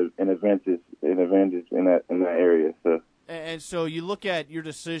an advantage in that area. So. And so you look at your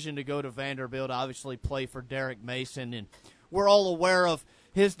decision to go to Vanderbilt, obviously play for Derek Mason, and we're all aware of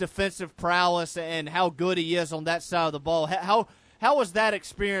his defensive prowess and how good he is on that side of the ball. How was that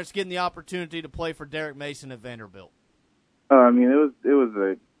experience getting the opportunity to play for Derek Mason at Vanderbilt? It was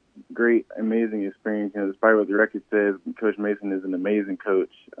a great, amazing experience. Despite what the record says, Coach Mason is an amazing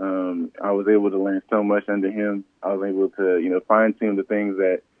coach. I was able to learn so much under him. I was able to, fine-tune the things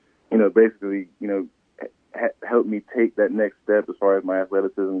that, basically, helped me take that next step as far as my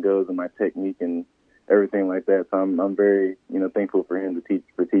athleticism goes and my technique and everything like that. So I'm very, thankful for him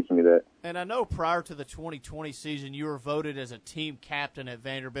for teaching me that. And I know prior to the 2020 season, you were voted as a team captain at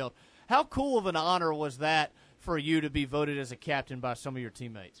Vanderbilt. How cool of an honor was that for you to be voted as a captain by some of your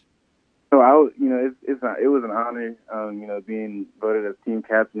teammates? So it was an honor, being voted as team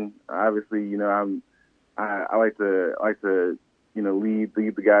captain. Obviously, I like to lead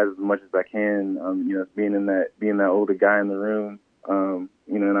the guys as much as I can. Being that older guy in the room, and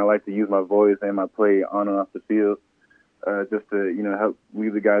I like to use my voice and my play on and off the field, just to help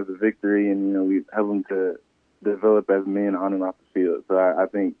lead the guys to victory and we help them to develop as men on and off the field. So I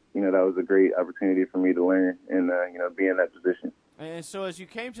think that was a great opportunity for me to learn and be in that position. And so as you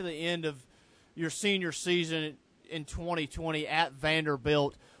came to the end of your senior season in 2020 at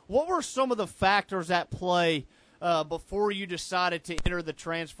Vanderbilt, what were some of the factors at play before you decided to enter the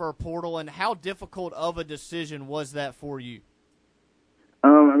transfer portal, and how difficult of a decision was that for you?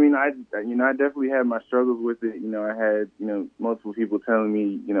 I definitely had my struggles with it. I had multiple people telling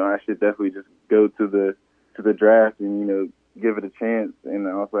me I should definitely just go to the draft and give it a chance, and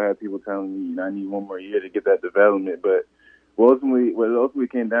I also had people telling me I need one more year to get that development. But what it ultimately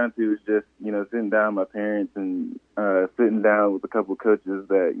came down to is just sitting down with my parents and sitting down with a couple of coaches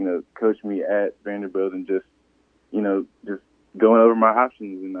that coached me at Vanderbilt and just going over my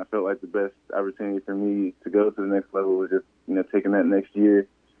options, and I felt like the best opportunity for me to go to the next level was just, taking that next year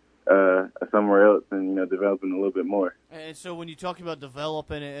somewhere else and, developing a little bit more. And so when you talk about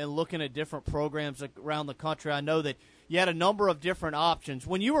developing and looking at different programs around the country, I know that you had a number of different options.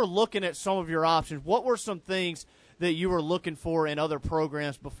 When you were looking at some of your options, what were some things that you were looking for in other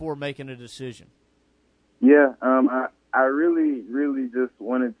programs before making a decision? Yeah, I really, really just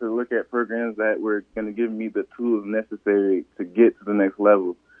wanted to look at programs that were going to give me the tools necessary to get to the next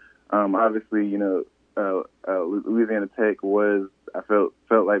level. Obviously, Louisiana Tech I felt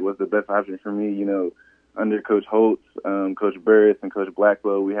like was the best option for me. Under Coach Holtz, Coach Burris, and Coach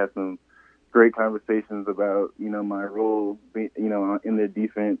Blackwell, we had some great conversations about, my role, in their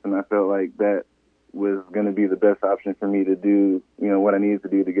defense, and I felt like that was going to be the best option for me to do, what I needed to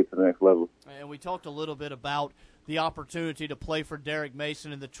do to get to the next level. And we talked a little bit about the opportunity to play for Derek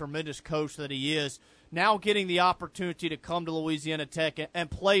Mason and the tremendous coach that he is. Now getting the opportunity to come to Louisiana Tech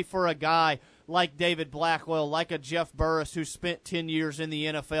and play for a guy like David Blackwell, like a Jeff Burris who spent 10 years in the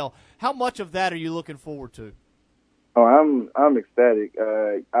NFL. How much of that are you looking forward to? Oh, I'm ecstatic.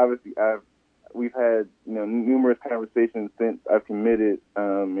 Obviously, we've had numerous conversations since I've committed,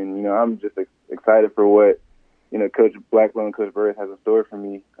 and I'm just excited for what Coach Blackwell and Coach Burris has in store for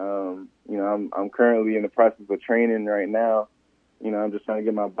me. I'm currently in the process of training right now. I'm just trying to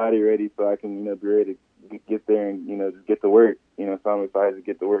get my body ready so I can be ready to get there and just get to work. So I'm excited to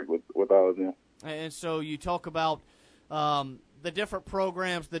get to work with all of them. And so you talk about the different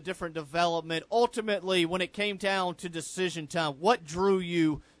programs, the different development. Ultimately, when it came down to decision time, what drew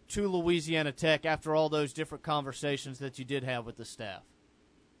you to Louisiana Tech after all those different conversations that you did have with the staff?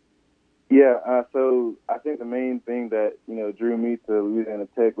 Yeah, so I think the main thing that, drew me to Louisiana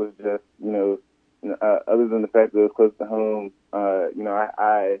Tech was just, other than the fact that it was close to home,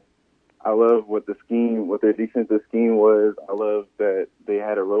 I love what their defensive scheme was. I love that they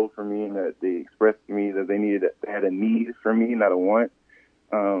had a role for me and that they expressed to me that they had a need for me, not a want.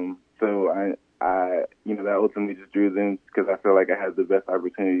 So I that ultimately just drew them because I feel like I had the best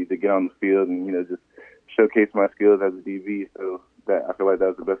opportunity to get on the field and, just showcase my skills as a DB. So I feel like that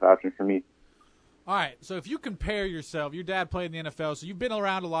was the best option for me. All right, so if you compare yourself, your dad played in the NFL, so you've been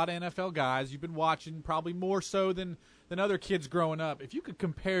around a lot of NFL guys. You've been watching probably more so than other kids growing up. If you could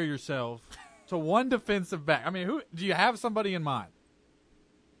compare yourself to one defensive back, who do you have somebody in mind?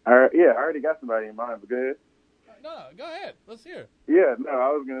 I already got somebody in mind, but go ahead. No, go ahead. Let's hear it. Yeah, no, I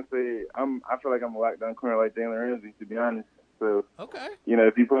was going to say I feel like I'm a lockdown corner like Jalen Ramsey, to be honest. So, okay.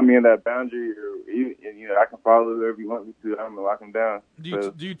 If you put me in that boundary, I can follow whoever you want me to. I'm gonna lock him down.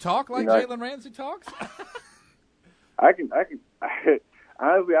 Do you talk like Jalen Ramsey talks? I can.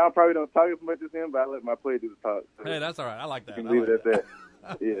 Honestly, I probably don't talk as much as him, but I let my play do the talk. So hey, that's all right. I like that. You can leave it at that.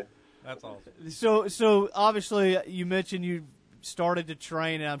 Yeah. That's awesome. So obviously you mentioned you started to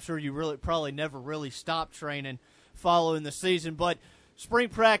train, and I'm sure you probably never really stopped training following the season. But spring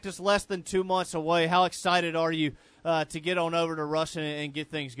practice less than 2 months away. How excited are you to get on over to Ruston and get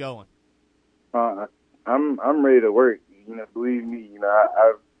things going? I'm ready to work. Believe me.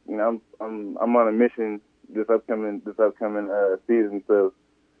 I'm on a mission this upcoming season. So,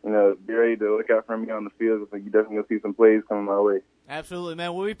 be ready to look out for me on the field. So you definitely gonna see some plays coming my way. Absolutely,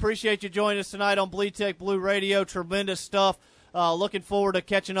 man. Well, we appreciate you joining us tonight on Bleed Tech Blue Radio. Tremendous stuff. Looking forward to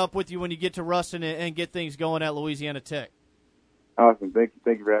catching up with you when you get to Ruston and get things going at Louisiana Tech. Awesome. Thank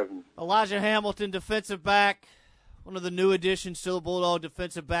you for having me. Elijah Hamilton, defensive back. One of the new additions to the Bulldog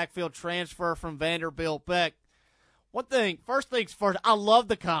defensive backfield, transfer from Vanderbilt. Beck, first things first, I love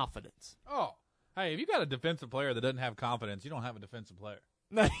the confidence. Oh, hey, if you got a defensive player that doesn't have confidence, you don't have a defensive player.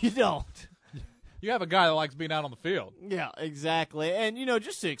 No, you don't. You have a guy that likes being out on the field. Yeah, exactly. And,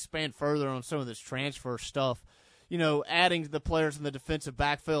 just to expand further on some of this transfer stuff, adding the players in the defensive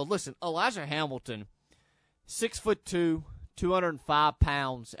backfield. Listen, Elijah Hamilton, 6'2", 205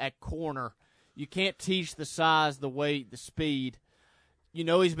 pounds at corner. You can't teach the size, the weight, the speed.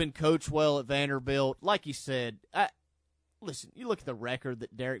 He's been coached well at Vanderbilt. Like you said, listen, you look at the record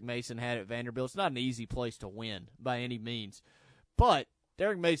that Derek Mason had at Vanderbilt. It's not an easy place to win by any means. But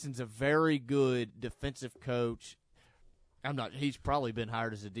Derek Mason's a very good defensive coach. He's probably been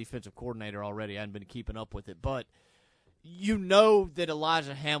hired as a defensive coordinator already. I haven't been keeping up with it. But that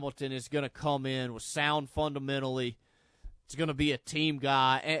Elijah Hamilton is going to come in with sound fundamentally. It's going to be a team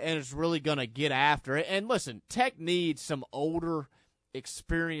guy, and it's really going to get after it. And listen, Tech needs some older,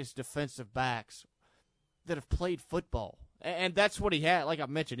 experienced defensive backs that have played football. And that's what he had. Like I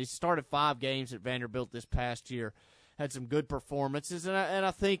mentioned, he started 5 games at Vanderbilt this past year, had some good performances, and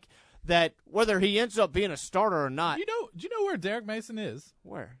I think that whether he ends up being a starter or not. Do you know where Derek Mason is?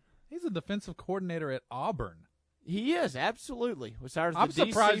 Where? He's a defensive coordinator at Auburn. He is, absolutely. Was hired as I'm the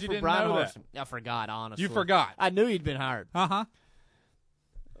surprised DC you for didn't Brian know Harsin. that. I forgot, honestly. You forgot. I knew he'd been hired. Uh-huh.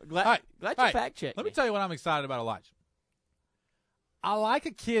 Glad you fact checked. Let me tell you what I'm excited about Elijah. I like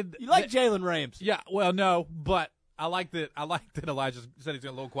a kid. You like Jalen Ramsey? Yeah. Well, no, but I like that Elijah said he's going to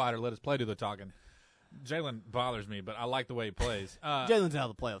a little quieter, let his play do the talking. Jalen bothers me, but I like the way he plays. Jalen's out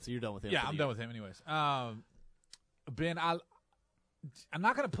of the playoffs, so you're done with him. Yeah, I'm done with him anyways. Ben, I'm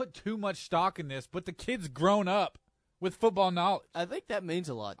not going to put too much stock in this, but the kid's grown up with football knowledge. I think that means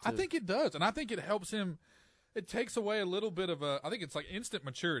a lot, too. I think it does, and I think it helps him. It takes away a little bit of I think it's like instant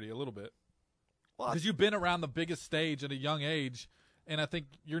maturity a little bit. Because you've been around the biggest stage at a young age, and I think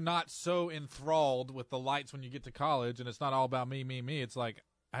you're not so enthralled with the lights when you get to college, and it's not all about me. It's like,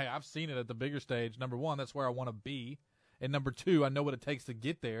 hey, I've seen it at the bigger stage. Number one, that's where I want to be. And number two, I know what it takes to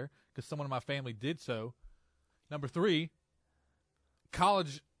get there because someone in my family did so. Number three,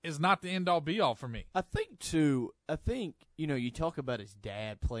 college is not the end-all, be-all for me. I think, too, you talk about his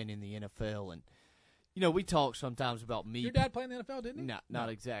dad playing in the NFL, and, we talk sometimes about me. Your dad played in the NFL, didn't he? No, not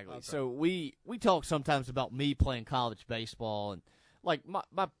exactly. Okay. So we talk sometimes about me playing college baseball, and, like,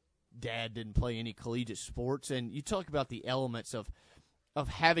 my dad didn't play any collegiate sports, and you talk about the elements of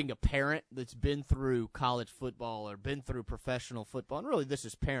having a parent that's been through college football or been through professional football, and really this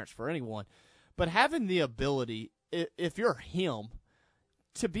is parents for anyone, but having the ability, if you're him,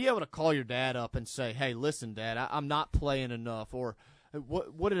 to be able to call your dad up and say, hey, listen, Dad, I'm not playing enough, or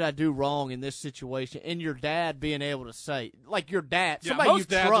what did I do wrong in this situation? And your dad being able to say, like your dad, somebody most you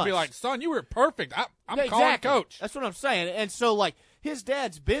dads trust. will be like, son, you were perfect. I'm Yeah, calling exactly. coach. That's what I'm saying. And so, like, his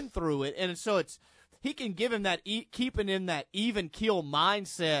dad's been through it, and so he can give him that, keeping in that even keel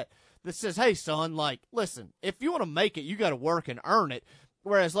mindset that says, hey, son, like, listen, if you want to make it, you got to work and earn it.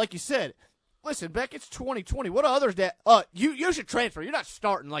 Whereas, like you said, listen, Beck, it's 2020. What are others that you should transfer? You're not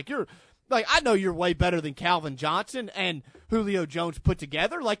starting. I know you're way better than Calvin Johnson and Julio Jones put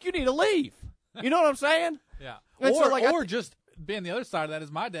together. Like, you need to leave. You know what I'm saying? Yeah. And Just being the other side of that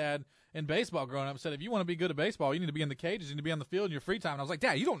is my dad in baseball growing up said, if you want to be good at baseball, you need to be in the cages, you need to be on the field in your free time. And I was like,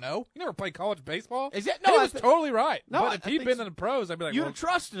 Dad, you don't know. You never played college baseball? Is that, no, he was totally right. No, but if he'd been in the pros, I'd be like, you'd have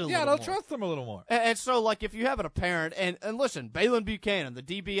trusted a little more. Yeah, I'll trust him a little more. And so, like, if you have a parent, and listen, Balin Buchanan, the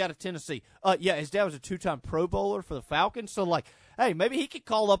DB out of Tennessee, his dad was a 2-time Pro Bowler for the Falcons. So, like, hey, maybe he could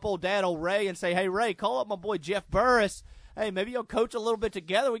call up old Ray, and say, hey, Ray, call up my boy Jeff Burris. Hey, maybe you'll coach a little bit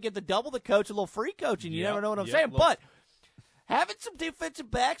together. We get the double the coach, a little free coaching. You never know what I'm saying. But having some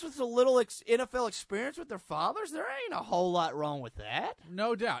defensive backs with a little NFL experience with their fathers, there ain't a whole lot wrong with that.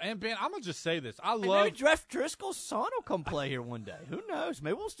 No doubt. And, Ben, I'm going to just say this. Maybe Jeff Driscoll's son will come play here one day. Who knows?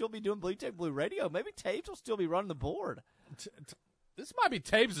 Maybe we'll still be doing Bleed Tech Blue Radio. Maybe Taves will still be running the board. This might be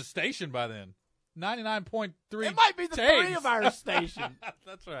Taves' station by then. 99.3. It might be the Taves. 3 of our station.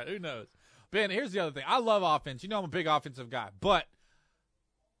 That's right. Who knows? Ben, here's the other thing. I love offense. You know I'm a big offensive guy. But,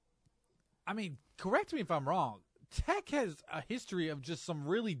 I mean, correct me if I'm wrong. Tech has a history of just some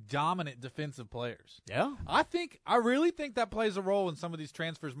really dominant defensive players. Yeah. I really think that plays a role in some of these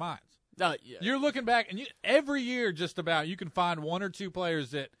transfers' minds. Yeah. You're looking back, and every year just about you can find 1 or 2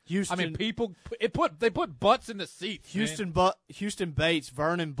 players that Houston. I mean, they put butts in the seats. Houston Bates,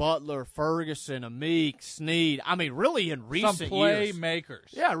 Vernon Butler, Ferguson, Amik, Snead. I mean, really in recent some years, playmakers.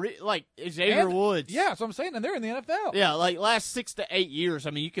 Yeah, like Xavier Woods. Yeah, so I'm saying, and they're in the NFL. Yeah, like last 6 to 8 years.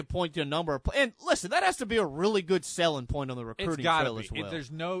 I mean, you could point to a number of. And listen, that has to be a really good selling point on the recruiting trail as well.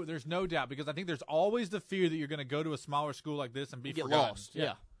 There's no doubt, because I think there's always the fear that you're going to go to a smaller school like this and be get forgotten. lost.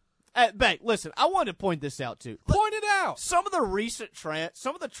 Yeah. Beck, listen, I wanted to point this out, too. Point it out. Some of the recent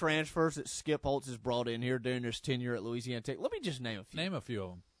some of the transfers that Skip Holtz has brought in here during his tenure at Louisiana Tech, let me just name a few. Name a few of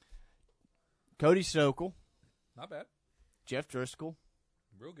them. Cody Sokol. Not bad. Jeff Driscoll.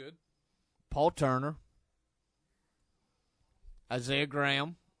 Real good. Paul Turner. Isaiah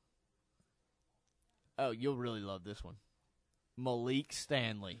Graham. Oh, you'll really love this one. Malik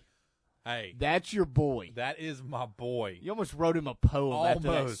Stanley. Hey, that's your boy. That is my boy. You almost wrote him a poem after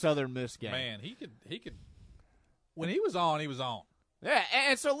that Southern Miss game. Man, he could. When he was on, he was on. Yeah,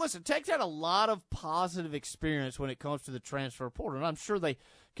 and so listen, Tech's had a lot of positive experience when it comes to the transfer portal, and I'm sure they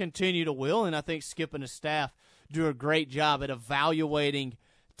continue to will. And I think Skip and his staff do a great job at evaluating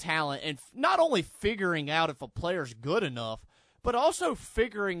talent and not only figuring out if a player's good enough, but also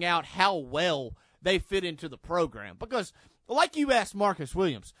figuring out how well they fit into the program. Because, like you asked Marcus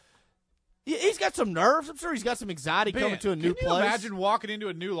Williams. He's got some nerves. I'm sure he's got some anxiety coming to a new place. Can you imagine walking into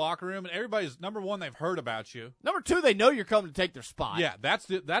a new locker room and everybody's, number one, they've heard about you. Number 2, they know you're coming to take their spot. Yeah, that's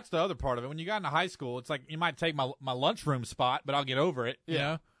the other part of it. When you got into high school, it's like you might take my lunchroom spot, but I'll get over it. Yeah. You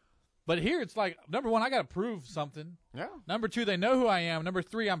know? But here it's like, number 1, I got to prove something. Yeah. Number 2, they know who I am. Number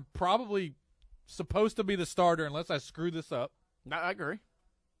 3, I'm probably supposed to be the starter unless I screw this up. I agree.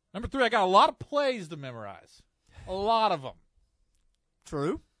 Number 3, I got a lot of plays to memorize. A lot of them.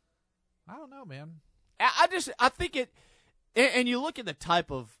 True. I don't know, man. I think it, and you look at the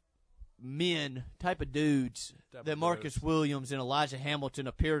type of dudes that Marcus Williams and Elijah Hamilton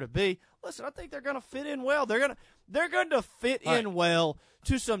appear to be. Listen, I think they're going to fit in well. They're going to fit in well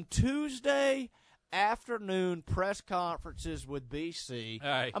to some Tuesday afternoon press conferences with BC.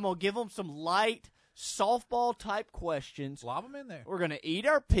 I'm going to give them some light softball type questions. Lob them in there. We're going to eat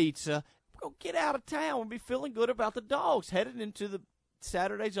our pizza. We're going to get out of town and be feeling good about the Dogs headed into the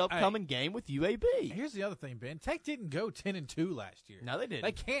Saturday's upcoming game with UAB. Here's the other thing, Ben. Tech didn't go 10-2 last year. No, they didn't.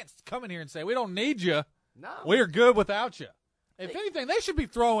 They can't come in here and say, we don't need you. No. We're good without you. If anything, they should be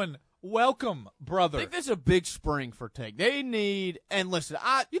throwing welcome, brother. I think this is a big spring for Tech. They need, and listen,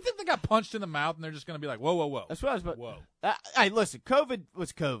 you think they got punched in the mouth and they're just going to be like, whoa, whoa, whoa. That's what I was about. Whoa. Hey, listen, COVID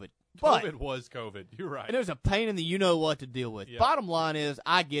was COVID. COVID was COVID. You're right. And it was a pain in the you-know-what to deal with. Yep. Bottom line is,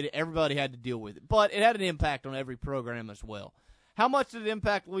 I get it. Everybody had to deal with it. But it had an impact on every program as well. How much did it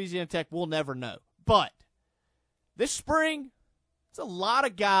impact Louisiana Tech, we'll never know. But this spring, there's a lot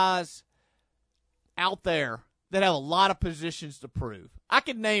of guys out there that have a lot of positions to prove. I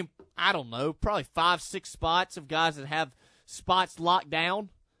could name, I don't know, probably 5-6 spots of guys that have spots locked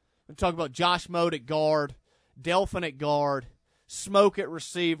down. I'm talking about Josh Mode at guard, Delphin at guard, Smoke at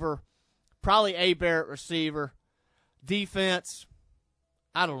receiver, probably Hebert at receiver, defense,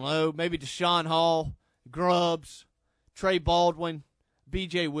 I don't know, maybe Deshaun Hall, Grubbs, Trey Baldwin,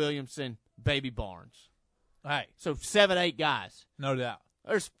 B.J. Williamson, Baby Barnes. Hey. So 7-8 guys. No doubt.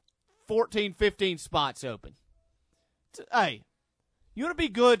 There's 14, 15 spots open. Hey, you want to be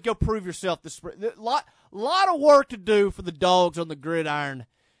good, go prove yourself this spring. A lot of work to do for the Dogs on the gridiron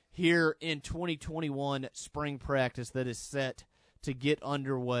here in 2021 spring practice that is set to get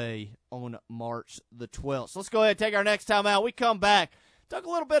underway on March the 12th. So let's go ahead and take our next time out. We come back. Talk a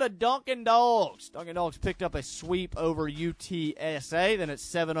little bit of Dunkin' Dogs. Dunkin' Dogs picked up a sweep over UTSA. Then at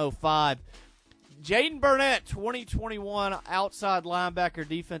 7:05, Jaden Burnett, 2021 outside linebacker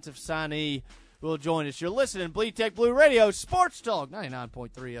defensive signee, will join us. You're listening to Bleed Tech Blue Radio, Sports Talk,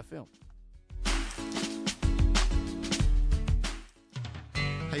 99.3 FM.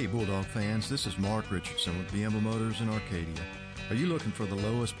 Hey, Bulldog fans. This is Mark Richardson with Bienville Motors in Arcadia. Are you looking for the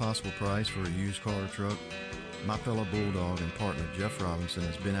lowest possible price for a used car or truck? My fellow Bulldog and partner Jeff Robinson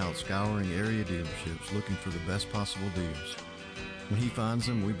has been out scouring area dealerships looking for the best possible deals. When he finds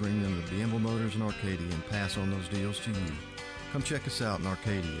them, we bring them to Bienville Motors in Arcadia and pass on those deals to you. Come check us out in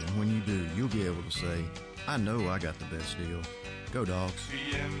Arcadia, and when you do, you'll be able to say, I know I got the best deal. Go Dogs.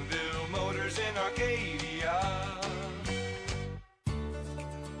 Bienville Motors in Arcadia.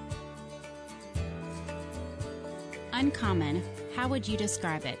 Uncommon. How would you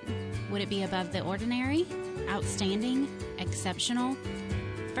describe it? Would it be above the ordinary? Outstanding? Exceptional?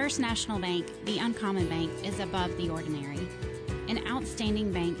 First National Bank, the Uncommon Bank, is above the ordinary. An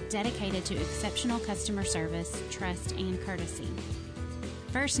outstanding bank dedicated to exceptional customer service, trust, and courtesy.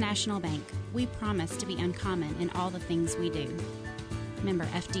 First National Bank, we promise to be uncommon in all the things we do. Member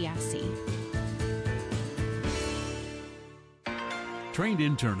FDIC. Trained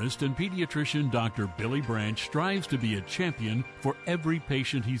internist and pediatrician Dr. Billy Branch strives to be a champion for every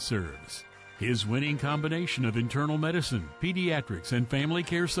patient he serves. His winning combination of internal medicine, pediatrics, and family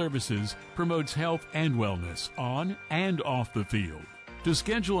care services promotes health and wellness on and off the field. To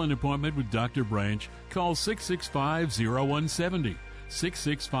schedule an appointment with Dr. Branch, call 665-0170.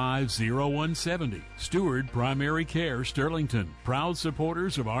 665-0170. Steward Primary Care, Sterlington. Proud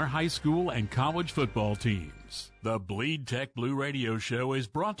supporters of our high school and college football teams. The Bleed Tech Blue Radio Show is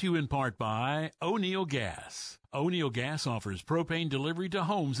brought to you in part by O'Neill Gas. O'Neill Gas offers propane delivery to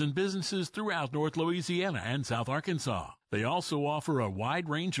homes and businesses throughout North Louisiana and South Arkansas. They also offer a wide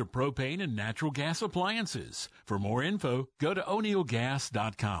range of propane and natural gas appliances. For more info, go to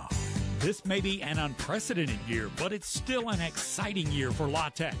o'neillgas.com. This may be an unprecedented year, but it's still an exciting year for La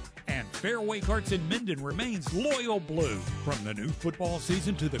Tech. And Fairway Carts in Minden remains loyal blue. From the new football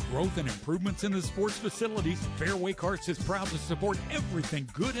season to the growth and improvements in the sports facilities, Fairway Carts is proud to support everything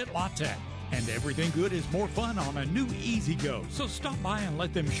good at La Tech. And everything good is more fun on a new E-Z-Go. So stop by and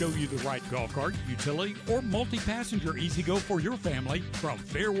let them show you the right golf cart, utility, or multi-passenger E-Z-Go for your family from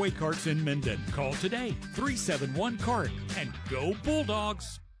Fairway Carts in Minden. Call today, 371-CART, and go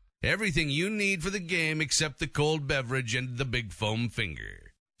Bulldogs! Everything you need for the game except the cold beverage and the big foam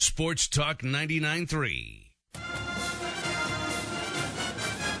finger. Sports Talk 99.3.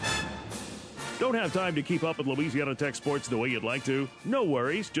 Don't have time to keep up with Louisiana Tech sports the way you'd like to? No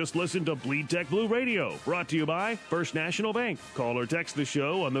worries. Just listen to Bleed Tech Blue Radio. Brought to you by First National Bank. Call or text the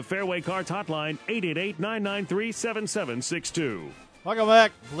show on the Fairway Carts hotline, 888-993-7762. Welcome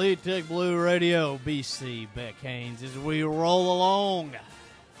back. Bleed Tech Blue Radio. BC Beck Haynes as we roll along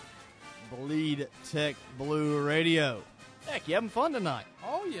Bleed Tech Blue Radio. Heck, you having fun tonight?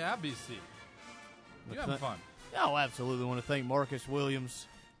 Oh, yeah, BC. You having fun? Oh, absolutely. Want to thank Marcus Williams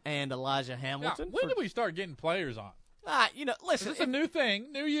and Elijah Hamilton. When did we start getting players on? Listen. It's a new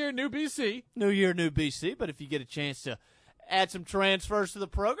thing. New year, new BC. New year, new BC. But if you get a chance to add some transfers to the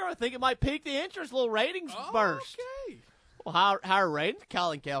program, I think it might pique the interest. A little ratings burst. Okay. Well, higher ratings.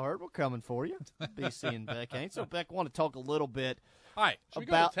 Colin Cowherd, we're coming for you. BC and Beck ain't. So, Beck, want to talk a little bit All right. Should we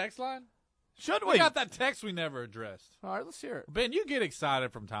go to the text line? Should we? We got that text we never addressed. All right, let's hear it. Ben, you get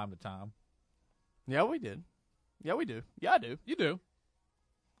excited from time to time. Yeah, we did. Yeah, we do. Yeah, I do. You do.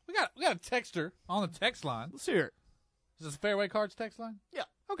 We got a texter on the text line. Let's hear it. Is this a Fairway Cards text line? Yeah.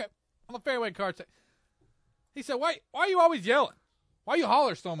 Okay. On the Fairway Cards text. He said, why are you always yelling? Why you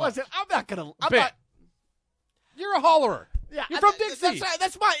holler so much? Listen, I'm not going to. Ben, you're a hollerer. Yeah, you're from Dixie.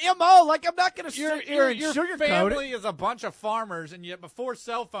 That's my MO. Like, I'm not going to sit here and your sugarcoat family it. is a bunch of farmers, and yet before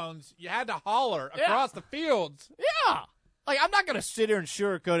cell phones, you had to holler across the fields. Yeah. Like, I'm not going to sit here and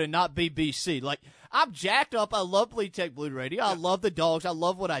sugarcoat it and not be BC. Like, I'm jacked up. I love Bleed Tech Blue Radio. I love the dogs. I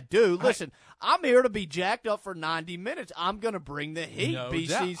love what I do. Listen, I'm here to be jacked up for 90 minutes. I'm going to bring the heat. No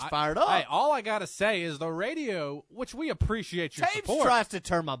BC's doubt. fired up. Hey, all I got to say is the radio, which we appreciate your Tapes support. tries to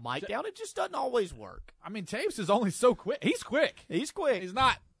turn my mic down. It just doesn't always work. I mean, Tapes is only so quick. He's quick. He's quick. He's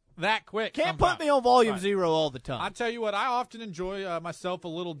not that quick. Can't sometimes. put me on volume 0 all the time. I tell you what, I often enjoy myself a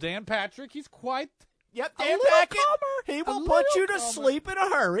little Dan Patrick. He's quite Yep, a Dan little Patrick. calmer. He will put you to sleep in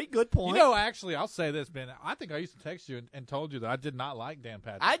a hurry. Good point. You know, actually, I'll say this, Ben. I think I used to text you and told you that I did not like Dan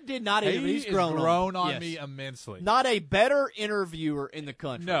Patrick. I did not either. He's grown on yes. me immensely. Not a better interviewer in the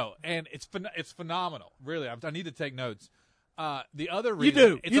country. No, and it's phenomenal. Really, I need to take notes. The other reason, you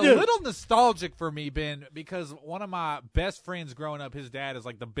do. It's you a do. little nostalgic for me, Ben, because one of my best friends growing up, his dad is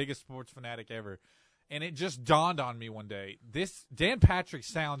like the biggest sports fanatic ever. And it just dawned on me one day, this Dan Patrick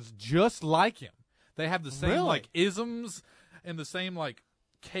sounds just like him. They have the same like isms and the same like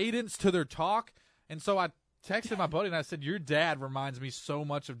cadence to their talk. And so I texted my buddy and I said, your dad reminds me so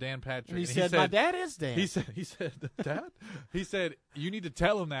much of Dan Patrick. And he said, my dad is Dan. He said, Dad? He said, you need to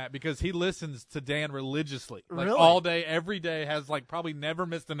tell him that because he listens to Dan religiously. Like Really? all day, every day, has like probably never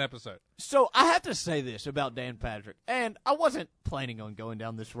missed an episode. So I have to say this about Dan Patrick, and I wasn't planning on going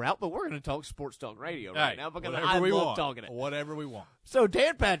down this route, but we're going to talk sports talk radio right now because I love talking it. Whatever we want. So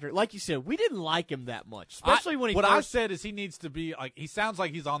Dan Patrick, like you said, we didn't like him that much, especially when he What first... I said is he needs to be like, he sounds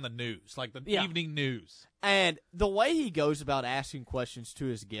like he's on the news, like the evening news. And the way he goes about asking questions to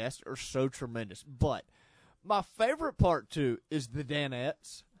his guests are so tremendous. But my favorite part, too, is the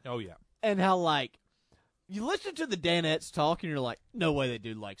Danettes. Oh, yeah. And how, like, you listen to the Danettes talk, and you're like, no way they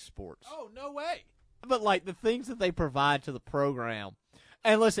do like sports. Oh, no way. But, like, the things that they provide to the program.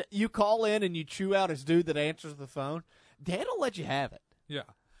 And listen, you call in and you chew out his dude that answers the phone, Dan will let you have it. Yeah.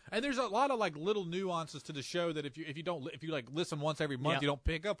 And there's a lot of like little nuances to the show that if you like listen once every month, you don't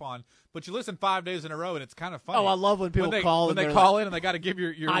pick up on, but you listen 5 days in a row and it's kind of funny. Oh, I love when people call when and they call in and they got to give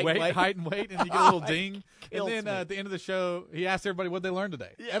your height and weight, and you get a little ding. And then at the end of the show, he asks everybody what they learned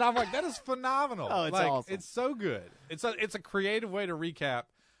today, and I'm like, that is phenomenal. Oh, it's like, awesome. It's so good. It's a creative way to recap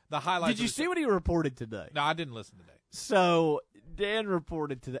the highlights. Did you see what he reported today? No, I didn't listen today. So Dan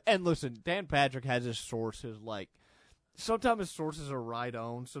reported today, and listen, Dan Patrick has his sources like. Sometimes his sources are right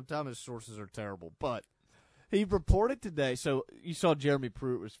on. Sometimes his sources are terrible. But he reported today. So you saw Jeremy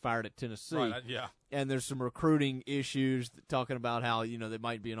Pruitt was fired at Tennessee. Right, yeah. And there's some recruiting issues talking about how, they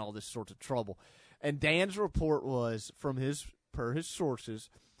might be in all this sorts of trouble. And Dan's report was, per his sources,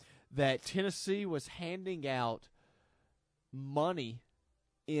 that Tennessee was handing out money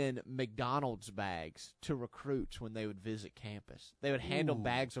in McDonald's bags to recruits when they would visit campus. They would hand them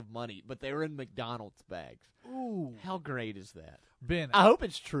bags of money, but they were in McDonald's bags. Ooh. How great is that? Ben, I hope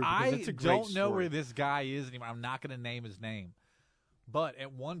it's true because it's a great don't know story. where this guy is anymore. I'm not going to name his name. But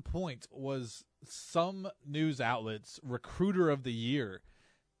at one point was some news outlets recruiter of the year,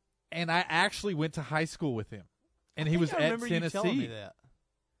 and I actually went to high school with him. And he was at Tennessee. You telling me that.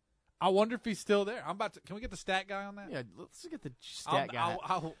 I wonder if he's still there. Can we get the stat guy on that? Yeah, let's get the stat guy.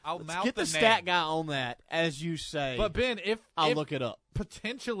 I'll let's mouth get the name. stat guy on that, as you say. But Ben, I'll look it up.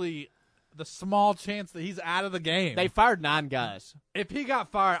 Potentially, the small chance that he's out of the game. They fired 9 guys. If he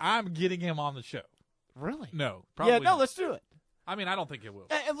got fired, I'm getting him on the show. Really? No, probably. Yeah, no, not. let's do it. I mean, I don't think it will.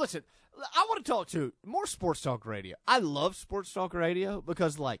 And listen, I want to talk to more sports talk radio. I love sports talk radio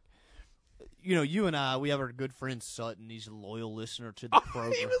because, like, you and I, we have our good friend Sutton. He's a loyal listener to the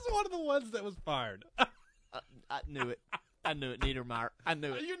program. He was one of the ones that was fired. I knew it. Niedermeyer. I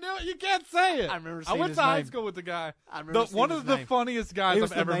knew it. You knew it. You can't say it. I remember I seeing went his to high name. school with the guy. I remember seeing one his of the name. funniest guys He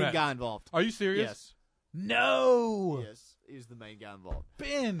was I've ever the main met. guy involved. Are you serious? Yes. No. Yes. is the main guy involved.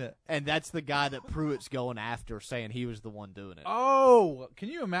 Ben. And that's the guy that Pruitt's going after, saying he was the one doing it. Oh, can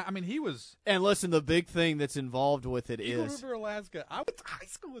you imagine? I mean, he was. And listen, the big thing that's involved with it Eagle is. River, Alaska. I went to high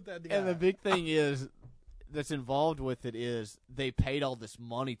school with that guy. And the big thing is that's involved with it is they paid all this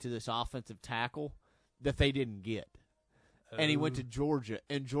money to this offensive tackle that they didn't get. And he went to Georgia,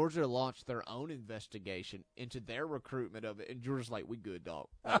 and Georgia launched their own investigation into their recruitment of it. And Georgia's like, we good, dog.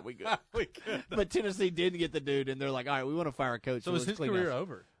 Like, we good. We good. But Tennessee didn't get the dude, and they're like, all right, we want to fire a coach. So is his career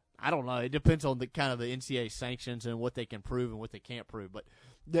over? I don't know. It depends on the kind of the NCAA sanctions and what they can prove and what they can't prove. But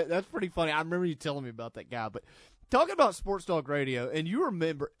that's pretty funny. I remember you telling me about that guy. But talking about Sports Talk Radio, and you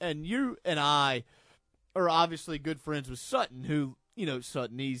remember, and you and I are obviously good friends with Sutton, who, you know,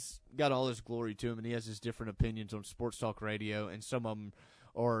 Sutton, he's got all his glory to him, and he has his different opinions on Sports Talk Radio, and some of them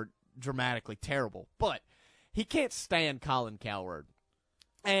are dramatically terrible. But he can't stand Colin Cowherd.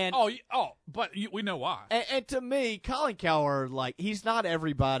 And but we know why. And to me, Colin Cowherd, like, he's not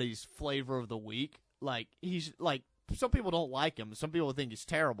everybody's flavor of the week. Like, he's like, some people don't like him. Some people think he's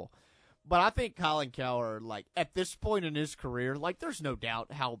terrible. But I think Colin Cowherd, like, at this point in his career, like, there's no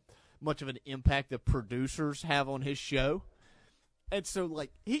doubt how much of an impact the producers have on his show. And so,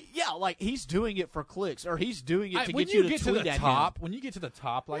 like, he's doing it for clicks, or he's doing it to get you to tweet at him. When you get to the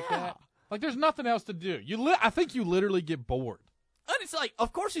top like that, like, there's nothing else to do. I think you literally get bored. And it's like,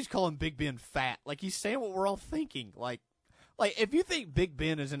 of course he's calling Big Ben fat. Like, he's saying what we're all thinking. Like if you think Big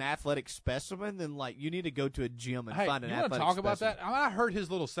Ben is an athletic specimen, then, like, you need to go to a gym and find an athletic specimen. You want to talk about that? I heard his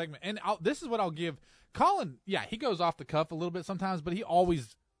little segment, and this is what I'll give Colin. Yeah, he goes off the cuff a little bit sometimes, but he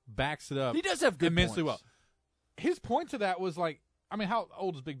always backs it up. He does have good immensely points. well. His point to that was, like, I mean, how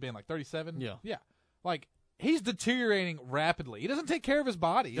old is Big Ben? Like 37? Yeah. Yeah. Like, he's deteriorating rapidly. He doesn't take care of his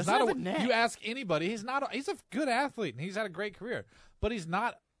body. He's Doesn't have a neck. You ask anybody, he's a good athlete, and he's had a great career, but he's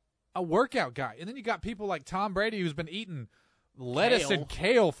not a workout guy. And then you got people like Tom Brady, who's been eating lettuce and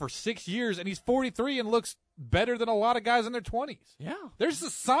kale for 6 years, and he's 43 and looks better than a lot of guys in their 20s. Yeah. There's a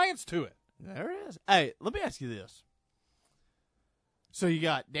science to it. There is. Hey, let me ask you this. So you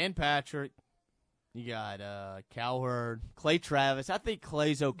got Dan Patrick, you got Cowherd, Clay Travis. I think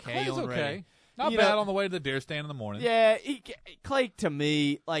Clay's okay. Clay's on okay. radio. Not bad on the way to the deer stand in the morning. Yeah, Clay, to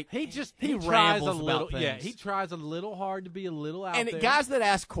me, like, he tries rambles a little. about things. Yeah, he tries a little hard to be a little out and there. Guys that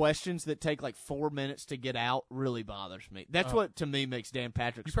ask questions that take like 4 minutes to get out really bothers me. That's what to me makes Dan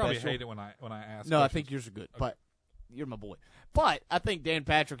Patrick You special. probably hate it when I ask. No, questions. I think yours are good, but you're my boy. But I think Dan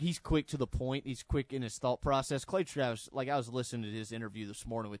Patrick, he's quick to the point. He's quick in his thought process. Clay Travis, like, I was listening to his interview this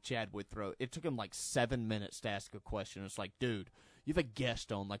morning with Chad Withrow. It took him like 7 minutes to ask a question. It's like, dude, you have a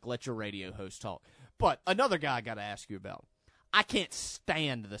guest on. Like, let your radio host talk. But another guy I got to ask you about. I can't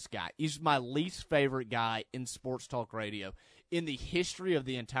stand this guy. He's my least favorite guy in sports talk radio in the history of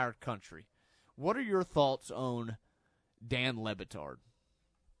the entire country. What are your thoughts on Dan Le Batard?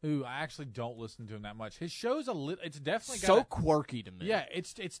 Ooh, I actually don't listen to him that much. His show's it's definitely so quirky to me. Yeah,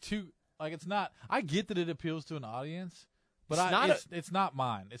 it's too, like, it's not. I get that it appeals to an audience, but it's not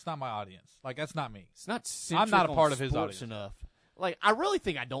mine. It's not my audience. Like, that's not me. It's not. I'm not a part of his sports audience enough. Like, I really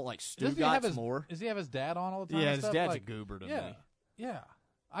think I don't like Stu Gotts more. Does he have his dad on all the time? Yeah, and his stuff? dad's like, a goober to yeah, me. Yeah,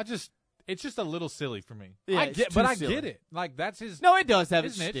 it's just a little silly for me. Yeah, I it's too get it. Like, that's his. No, it does have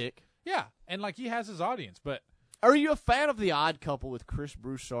its niche. shtick. Yeah, and like, he has his audience, but. Are you a fan of The Odd Couple with Chris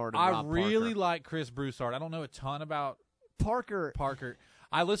Broussard and Rob Parker? I really like Chris Broussard. I don't know a ton about Parker.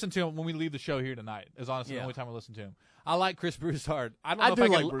 I listen to him when we leave the show here tonight. Is honestly the only time I listen to him. I like Chris Broussard. I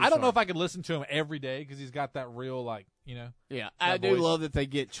don't know if I could listen to him every day because he's got that real, like, you know. Yeah, I do love that they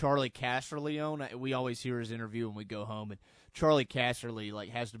get Charlie Casserly on. We always hear his interview when we go home, and Charlie Casserly, like,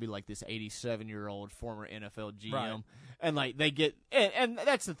 has to be like this 87-year-old former NFL GM, right. And like they get, and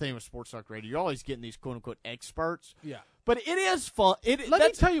that's the thing with Sports Talk Radio. You're always getting these quote unquote experts. Yeah, but it is fun. Let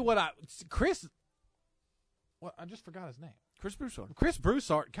me tell you what Chris. Well, I just forgot his name. Chris Broussard. Chris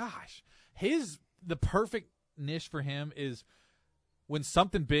Broussard. Gosh, the perfect niche for him is when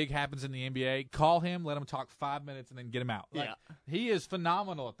something big happens in the NBA, call him, let him talk 5 minutes, and then get him out. Like, he is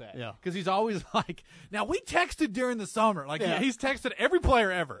phenomenal at that. Yeah, because he's always like, now we texted during the summer. Like, he's texted every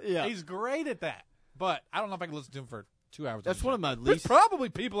player ever. Yeah, he's great at that. But I don't know if I can listen to him for 2 hours. That's one of my least. There's probably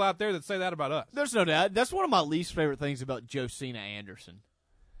people out there that say that about us. There's no doubt. That's one of my least favorite things about Josina Anderson.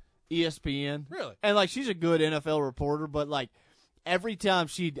 ESPN. Really? And, like, she's a good NFL reporter, but, like, every time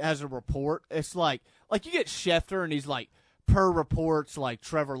she has a report, it's like you get Schefter, and he's like, per reports, like,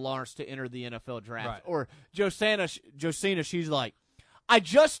 Trevor Lawrence to enter the NFL draft. Right. Or Josina, she's like, I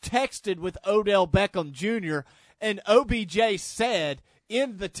just texted with Odell Beckham Jr., and OBJ said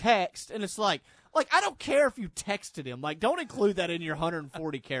in the text, and it's like, Like, I don't care if you texted him. Like, don't include that in your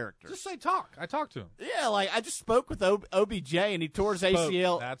 140 characters. Just say talk. I talked to him. Yeah, like, I just spoke with OBJ, and he tore his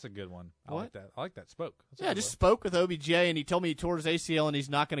ACL. That's a good one. I What? like that. I like that. Spoke. That's a Yeah, I good just one. spoke with OBJ, and he told me he tore his ACL, and he's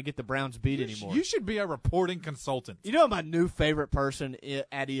not going to get the Browns beat anymore. You should be a reporting consultant. You know my new favorite person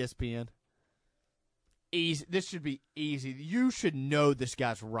at ESPN? Easy. This should be easy. You should know this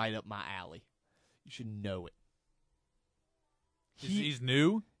guy's right up my alley. You should know it. He's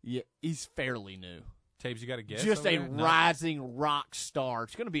new? Yeah, he's fairly new. Tapes, you got to guess? Just over a there? No. rising rock star.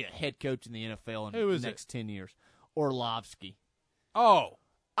 He's going to be a head coach in the NFL in Who is the next 10 years. Orlovsky. Oh.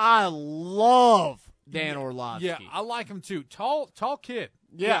 I love Dan Orlovsky. Yeah, I like him too. Tall kid.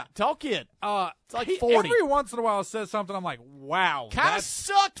 Yeah, tall kid. It's like 40. Every once in a while says something, I'm like, wow. Kind of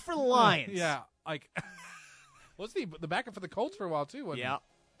sucked for the Lions. Yeah, like, was the backup for the Colts for a while too, wasn't Yeah.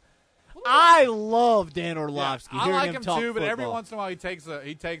 he? I love Dan Orlovsky. I hearing like him talk too, but every football. once in a while he takes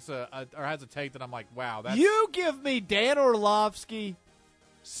a or has a take that I'm like, wow, that's You give me Dan Orlovsky,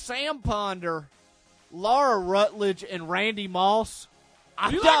 Sam Ponder, Laura Rutledge, and Randy Moss.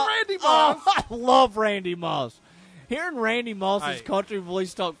 You like Randy Moss? Oh, I love Randy Moss. Hearing Randy Moss's Hey. country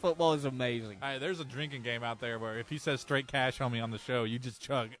voice talk football is amazing. Hey, there's a drinking game out there where if he says straight cash homie on the show, you just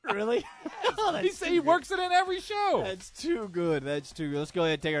chug. Really? He works it in every show. That's too good. That's too good. Let's go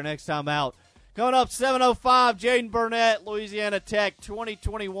ahead and take our next time out. Coming up, 7:05, Jaden Burnett, Louisiana Tech,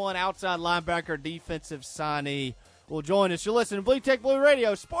 2021 outside linebacker, defensive signee, will join us. You're listening to Bleed Tech Blue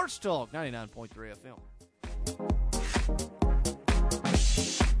Radio, Sports Talk, 99.3 FM.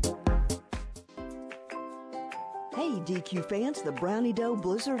 Hey, DQ fans, the Brownie Dough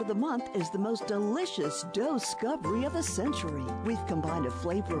Blizzard of the Month is the most delicious dough discovery of the century. We've combined a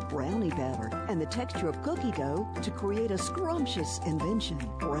flavor of brownie batter and the texture of cookie dough to create a scrumptious invention.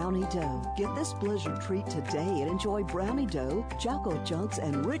 Brownie dough. Get this blizzard treat today and enjoy brownie dough, chocolate chunks,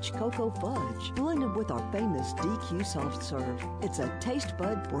 and rich cocoa fudge, blended with our famous DQ soft serve. It's a taste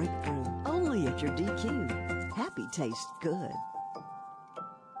bud breakthrough, only at your DQ. Happy taste good.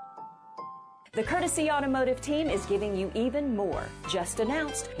 The Courtesy Automotive team is giving you even more. Just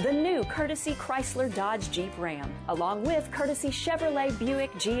announced the new Courtesy Chrysler Dodge Jeep Ram, along with Courtesy Chevrolet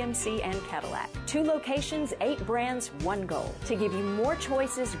Buick GMC and Cadillac. 2 locations, 8 brands, 1 goal. To give you more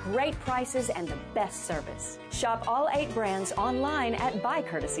choices, great prices, and the best service. Shop all 8 brands online at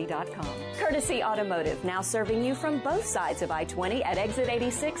buycourtesy.com. Courtesy Automotive, now serving you from both sides of I-20 at exit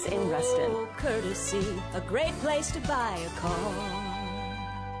 86 in Ruston. Oh, Courtesy, a great place to buy a car.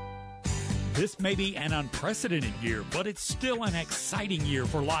 This may be an unprecedented year, but it's still an exciting year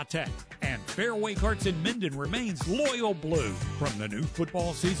for La Tech. And Fairway Carts in Minden remains loyal blue. From the new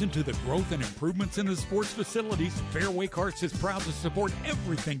football season to the growth and improvements in the sports facilities, Fairway Carts is proud to support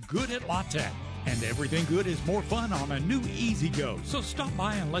everything good at La Tech. And everything good is more fun on a new E-Z-Go. So stop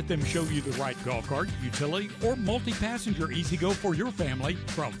by and let them show you the right golf cart, utility, or multi-passenger E-Z-Go for your family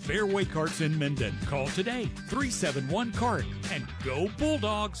from Fairway Carts in Minden. Call today, 371-CART, and go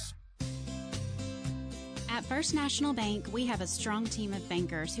Bulldogs! At First National Bank, we have a strong team of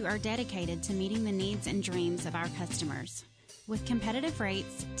bankers who are dedicated to meeting the needs and dreams of our customers. With competitive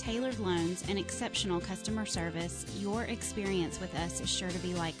rates, tailored loans, and exceptional customer service, your experience with us is sure to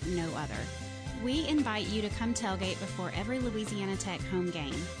be like no other. We invite you to come tailgate before every Louisiana Tech home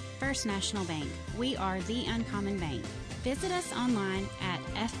game. First National Bank, we are the uncommon bank. Visit us online at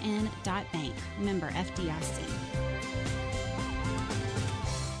fn.bank, member FDIC.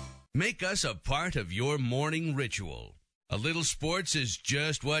 Make us a part of your morning ritual. A little sports is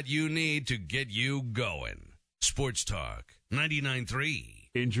just what you need to get you going. Sports Talk 99.3.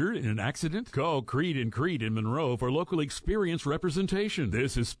 Injured in an accident? Call Creed and Creed in Monroe for local experience representation.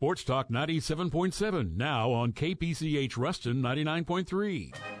 This is Sports Talk 97.7, now on KPCH Ruston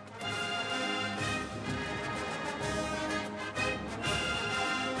 99.3.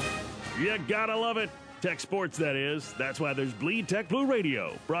 You gotta love it. Tech Sports, that is. That's why there's Bleed Tech Blue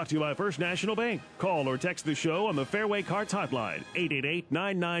Radio. Brought to you by First National Bank. Call or text the show on the Fairway Carts hotline,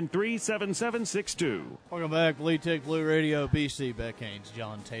 888-993-7762. Welcome back, Bleed Tech Blue Radio. BC, Beck Haynes,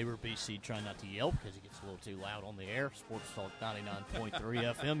 John Tabor. BC trying not to yell because he gets a little too loud on the air. Sports Talk 99.3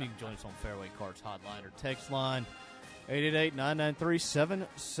 FM. You can join us on Fairway Carts hotline or text line,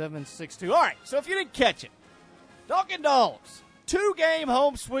 888-993-7762. All right, so if you didn't catch it, Dunkin' Dogs. 2-game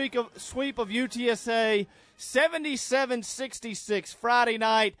home sweep of UTSA, 77-66 Friday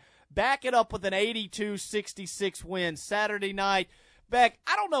night. Back it up with an 82-66 win Saturday night. Beck,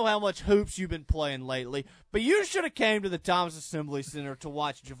 I don't know how much hoops you've been playing lately, but you should have came to the Thomas Assembly Center to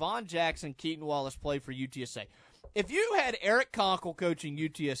watch Javon Jackson, Keaton Wallace play for UTSA. If you had Eric Conkle coaching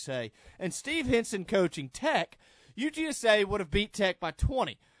UTSA and Steve Henson coaching Tech, UTSA would have beat Tech by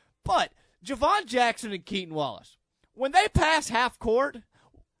 20. But Javon Jackson and Keaton Wallace, when they pass half court,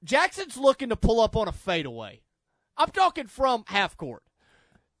 Jackson's looking to pull up on a fadeaway. I'm talking from half court.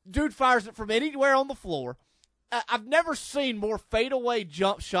 Dude fires it from anywhere on the floor. I've never seen more fadeaway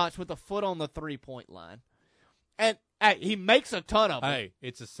jump shots with a foot on the three-point line. And he makes a ton of them. Hey,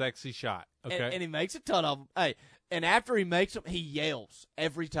 it's a sexy shot. Okay. And he makes a ton of them. Hey, and after he makes them, he yells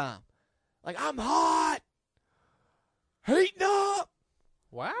every time. Like, I'm hot. Heating up.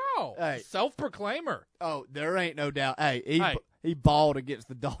 Wow. Hey. Self-proclaimer. Oh, there ain't no doubt. Hey, he balled against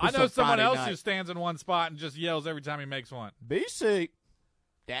the Dolphins. I know someone Friday else night. who stands in one spot and just yells every time he makes one. BC,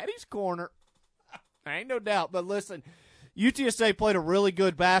 Daddy's corner. Ain't no doubt. But listen, UTSA played a really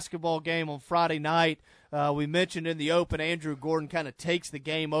good basketball game on Friday night. We mentioned in the open, Andrew Gordon kind of takes the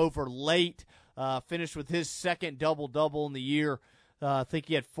game over late, finished with his second double-double in the year. I think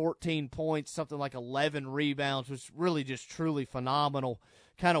he had 14 points, something like 11 rebounds, which was really just truly phenomenal.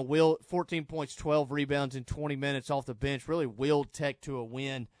 Kind of 14 points, 12 rebounds in 20 minutes off the bench. Really willed Tech to a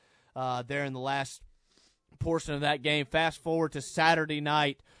win there in the last portion of that game. Fast forward to Saturday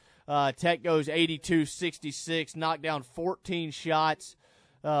night. Tech goes 82-66, knocked down 14 shots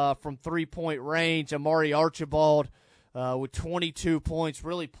from three-point range. Amari Archibald with 22 points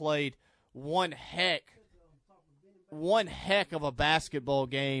really played one heck of a basketball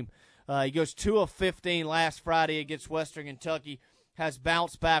game. He goes 2 of 15 last Friday against Western Kentucky, has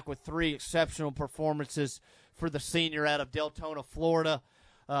bounced back with 3 exceptional performances for the senior out of Deltona, Florida.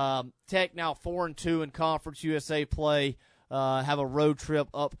 Tech now 4-2 in Conference USA play. Have a road trip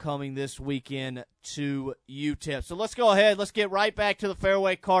upcoming this weekend to UTEP. So let's go ahead. Let's get right back to the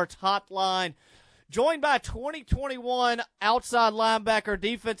Fairway Carts hotline. Joined by 2021 outside linebacker,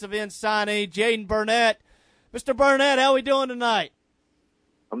 defensive end signee, Jaden Burnett. Mr. Burnett, how we doing tonight?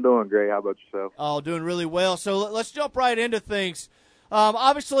 I'm doing great. How about yourself? Oh, doing really well. So let's jump right into things.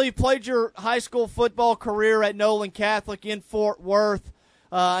 Obviously, you played your high school football career at Nolan Catholic in Fort Worth.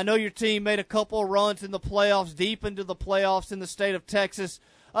 I know your team made a couple of runs in the playoffs, deep into the playoffs in the state of Texas.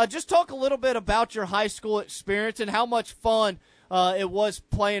 Just talk a little bit about your high school experience and how much fun it was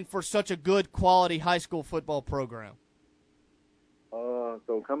playing for such a good quality high school football program.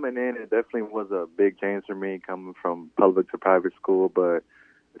 So coming in, it definitely was a big change for me coming from public to private school. But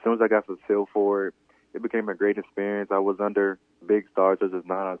as soon as I got the feel for it, it became a great experience. I was under big stars such as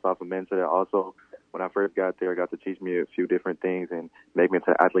Nana Alfalfa Mensa that also, when I first got there, got to teach me a few different things and make me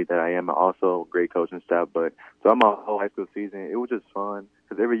into the athlete that I am. Also, great coaching staff. But so my whole high school season, it was just fun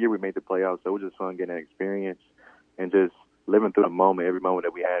because every year we made the playoffs. So it was just fun getting that experience and just living through the moment, every moment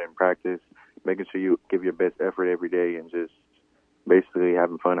that we had in practice, making sure you give your best effort every day and just basically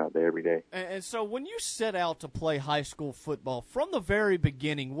having fun out there every day. And so when you set out to play high school football, from the very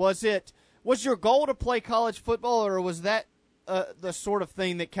beginning, was your goal to play college football, or was that the sort of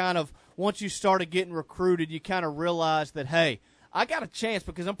thing that kind of, once you started getting recruited, you kind of realized that, hey, I got a chance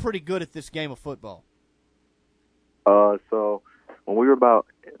because I'm pretty good at this game of football? So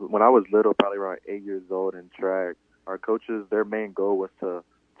when I was little, probably around 8 years old in track, our coaches, their main goal was to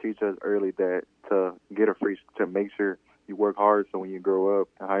teach us early that to make sure you work hard so when you grow up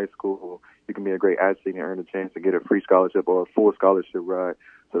in high school, you can be a great athlete and earn a chance to get a free scholarship or a full scholarship ride.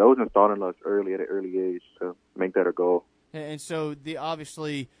 So that was installed in us early, at an early age, to make that a goal. And so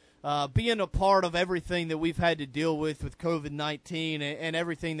obviously being a part of everything that we've had to deal with COVID-19 and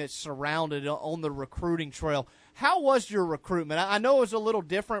everything that's surrounded on the recruiting trail, how was your recruitment? I know it was a little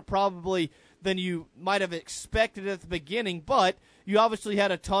different probably than you might have expected at the beginning, but you obviously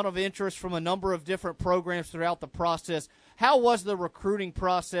had a ton of interest from a number of different programs throughout the process. How was the recruiting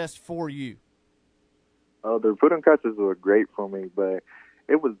process for you? The recruiting process was great for me, but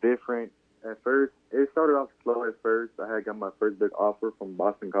it was different. At first, it started off slow at first. I had got my first big offer from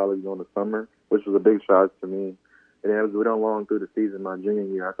Boston College during the summer, which was a big shock to me. And then as we went along through the season, my junior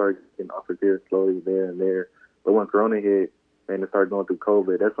year, I started getting offers here slowly, there and there. But when Corona hit and it started going through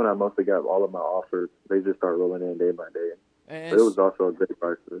COVID, that's when I mostly got all of my offers. They just started rolling in day by day. And but it was also a great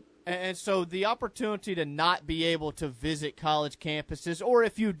process. And so the opportunity to not be able to visit college campuses, or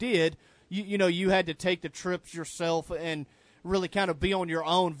if you did, you had to take the trips yourself and really kind of be on your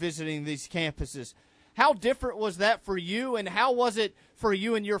own visiting these campuses. How different was that for you, and how was it for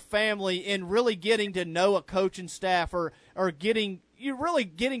you and your family in really getting to know a coaching staff or getting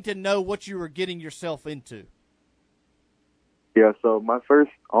to know what you were getting yourself into? Yeah, so my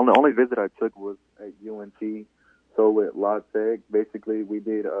only visit I took was at UNT. So with La Tech, basically we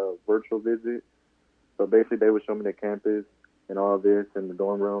did a virtual visit. So basically they would show me the campus and all this and the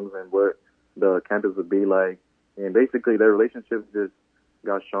dorm rooms and what the campus would be like. And basically their relationship just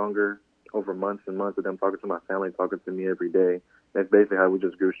got stronger over months and months of them talking to my family, talking to me every day. that's basically how we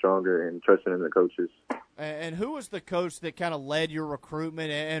just grew stronger and trusting in the coaches. And who was the coach that kind of led your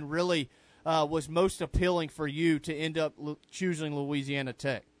recruitment and really was most appealing for you to end up choosing Louisiana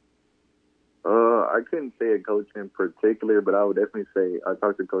Tech? I couldn't say a coach in particular, but I would definitely say I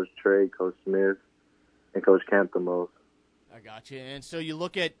talked to Coach Trey, Coach Smith, and Coach Camp the most. I got you. And so you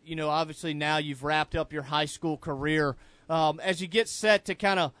look at, obviously now you've wrapped up your high school career. As you get set to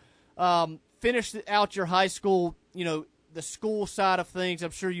kind of finish out your high school, the school side of things,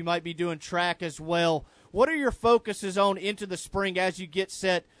 I'm sure you might be doing track as well. What are your focuses on into the spring as you get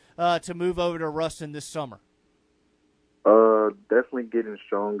set to move over to Ruston this summer? Definitely getting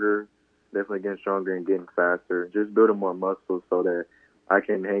stronger and getting faster. Just building more muscles so that I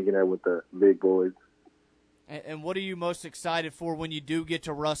can hang in there with the big boys. And what are you most excited for when you do get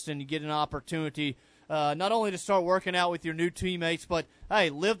to Ruston? You get an opportunity not only to start working out with your new teammates, but, hey,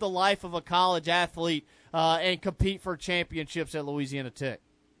 live the life of a college athlete and compete for championships at Louisiana Tech.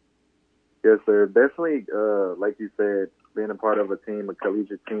 Yes, sir. Definitely, like you said, being a part of a team, a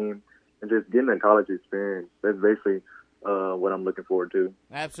collegiate team, and just getting a college experience. That's basically what I'm looking forward to.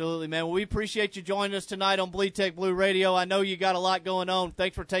 Absolutely, man. Well, we appreciate you joining us tonight on Bleed Tech Blue Radio. I know you got a lot going on.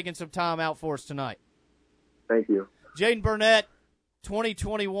 Thanks for taking some time out for us tonight. Thank you. Jaden Burnett,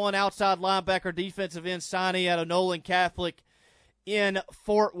 2021 outside linebacker, defensive end signee out of Nolan Catholic in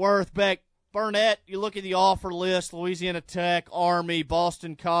Fort Worth. Beck, Burnett, you look at the offer list, Louisiana Tech, Army,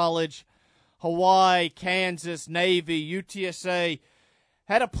 Boston College, Hawaii, Kansas, Navy, UTSA,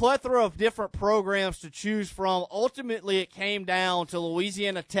 had a plethora of different programs to choose from. Ultimately, it came down to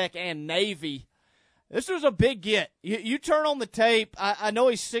Louisiana Tech and Navy. This was a big get. You turn on the tape. I know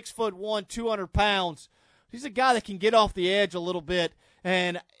he's 6'1", 200 pounds. He's a guy that can get off the edge a little bit,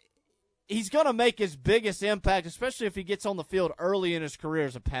 and he's going to make his biggest impact, especially if he gets on the field early in his career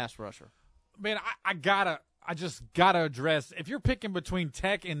as a pass rusher. Man, I just gotta address, if you're picking between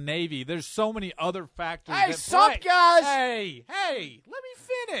Tech and Navy, there's so many other factors. Hey, some guys. Hey, let me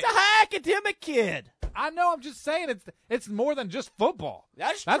finish. It's a high academic kid. I know. I'm just saying it's more than just football.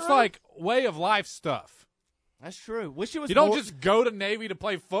 That's true. Like way of life stuff. That's true. Wish it was. You don't just go to Navy to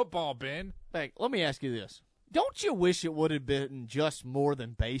play football, Ben. Beck, let me ask you this: don't you wish it would have been just more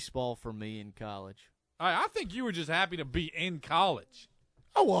than baseball for me in college? I think you were just happy to be in college.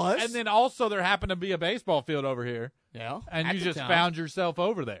 I was. And then also there happened to be a baseball field over here. Yeah. And you just found yourself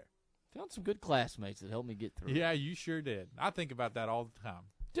over there. Found some good classmates that helped me get through. Yeah, you sure did. I think about that all the time.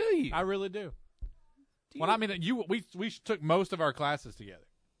 Do you? I really do. We took most of our classes together.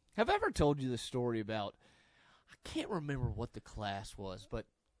 Have I ever told you the story about, I can't remember what the class was, but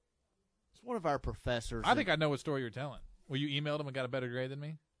it's one of our professors. I think I know what story you're telling. Well, you emailed him and got a better grade than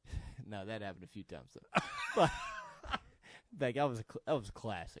me? No, that happened a few times, though. But that was a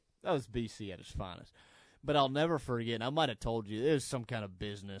classic. That was BC at its finest. But I'll never forget, and I might have told you, it was some kind of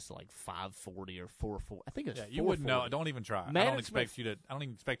business like 540 or 440. I think it was 440. You wouldn't know. Don't even try. I don't even expect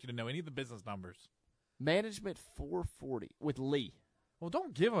you to know any of the business numbers. Management 440 with Lee. Well,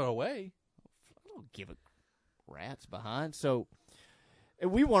 don't give it away. I don't give a rat's behind. So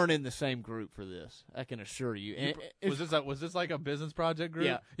we weren't in the same group for this, I can assure you. Was this like a business project group?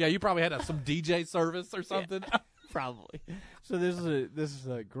 Yeah. Yeah, you probably had some DJ service or something. Yeah, probably. So this is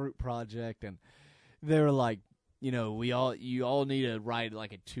a group project, and they were like, you all need to write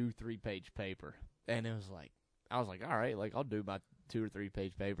like a 2-3 page paper. And it was like, I was like, all right, like I'll do my 2 or 3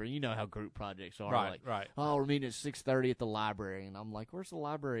 page paper. You know how group projects are. Right. Oh, we're meeting at 6:30 at the library. And I'm like, where's the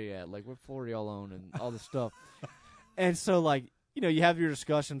library at? Like, what floor do y'all own? And all this stuff. And so, like, you have your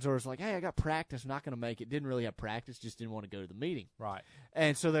discussions, or it's like, hey, I got practice, not going to make it. Didn't really have practice, just didn't want to go to the meeting. Right.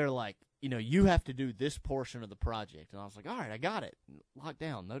 And so they're like, you have to do this portion of the project. And I was like, all right, I got it. Locked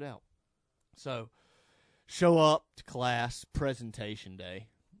down, no doubt. So show up to class, presentation day.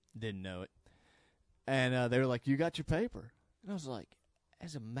 Didn't know it. And they were like, you got your paper? And I was like,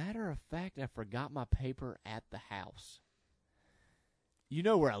 as a matter of fact, I forgot my paper at the house. You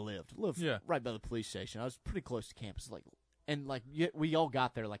know where I lived. Right by the police station. I was pretty close to campus. We all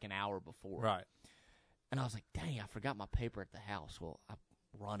got there like an hour before. Right. And I was like, dang, I forgot my paper at the house. Well, I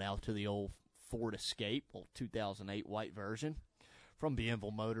run out to the old Ford Escape, old 2008 white version from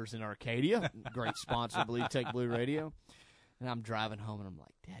Bienville Motors in Arcadia. Great sponsor, Bleed Tech Blue Radio. And I'm driving home, and I'm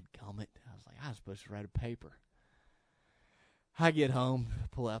like, dadgummit. I was like, I was supposed to write a paper. I get home,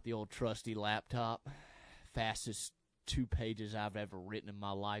 pull out the old trusty laptop. Fastest 2 pages I've ever written in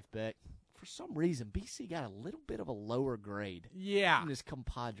my life, Beck. For some reason, BC got a little bit of a lower grade. Yeah. Than his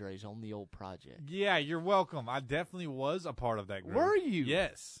compadres on the old project. Yeah, you're welcome. I definitely was a part of that group. Were you?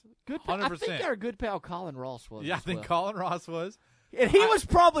 Yes. Good. 100%. I think our good pal Colin Ross was. Yeah, I think Colin Ross was. And he was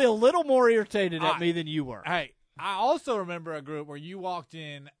probably a little more irritated at me than you were. Hey, I also remember a group where you walked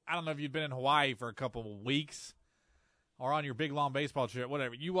in. I don't know if you'd been in Hawaii for a couple of weeks or on your big, long baseball trip,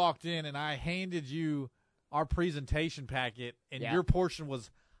 whatever. You walked in, and I handed you our presentation packet, and your portion was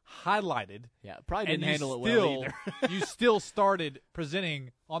highlighted. Yeah, probably didn't handle it well either. You still started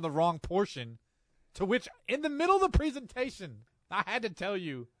presenting on the wrong portion, to which, in the middle of the presentation, I had to tell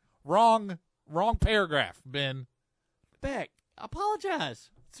you, wrong paragraph, Ben. Beck,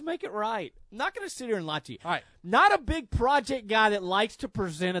 apologize. Let's make it right. I'm not going to sit here and lie to you. All right. Not a big project guy that likes to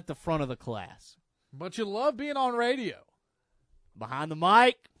present at the front of the class. But you love being on radio. Behind the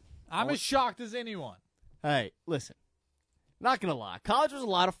mic. I'm as shocked as anyone. Hey, listen. Not going to lie. College was a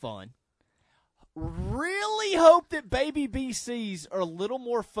lot of fun. Really hope that baby BCs are a little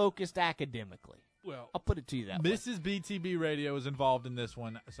more focused academically. Well, I'll put it to you that way. Mrs. BTB Radio is involved in this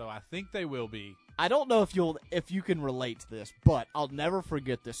one, so I think they will be. I don't know if you can relate to this, but I'll never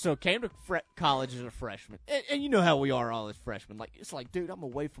forget this. So came to college as a freshman, and you know how we are all as freshmen. Like it's like, dude, I'm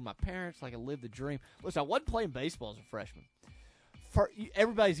away from my parents. Like I live the dream. Listen, I wasn't playing baseball as a freshman.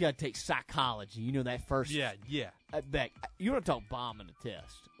 Everybody's got to take psychology. You know that first. Yeah. Beck, you want to talk bombing a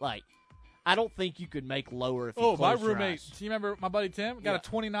test? Like, I don't think you could make lower if you Oh, my closed your roommate. eyes. Do you remember my buddy Tim? Got a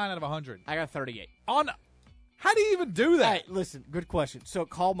 29 out of 100. I got a 38. How do you even do that? Hey, listen, good question. So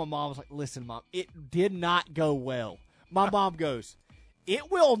called my mom. I was like, listen, Mom, it did not go well. My mom goes, it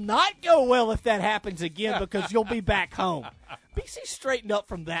will not go well if that happens again because you'll be back home. BC straightened up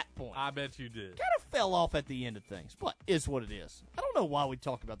from that point. I bet you did. Kind of fell off at the end of things, but is what it is. I don't know why we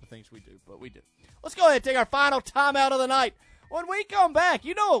talk about the things we do, but we do. Let's go ahead and take our final timeout of the night. When we come back,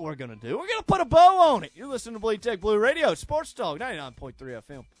 you know what we're going to do. We're going to put a bow on it. You're listening to Bleed Tech Blue Radio, Sports Talk, 99.3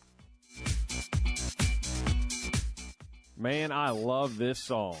 FM. Man, I love this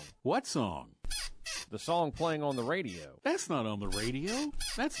song. What song? The song playing on the radio. That's not on the radio.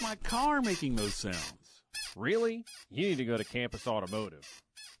 That's my car making those sounds. Really? You need to go to Campus Automotive.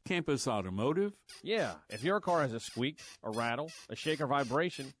 Campus Automotive? Yeah, if your car has a squeak, a rattle, a shake or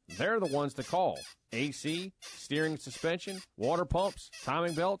vibration, they're the ones to call. AC, steering suspension, water pumps,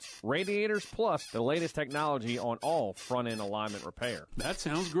 timing belts, radiators, plus the latest technology on all front-end alignment repair. That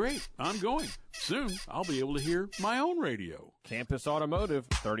sounds great. I'm going. Soon, I'll be able to hear my own radio. Campus Automotive,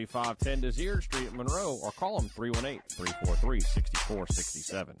 3510 Desire Street at Monroe, or call them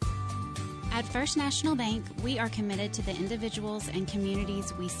 318-343-6467. At First National Bank, we are committed to the individuals and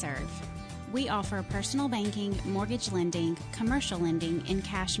communities we serve. We offer personal banking, mortgage lending, commercial lending, and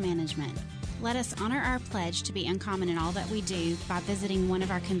cash management. Let us honor our pledge to be uncommon in all that we do by visiting one of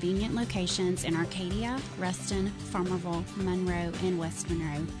our convenient locations in Arcadia, Ruston, Farmerville, Monroe, and West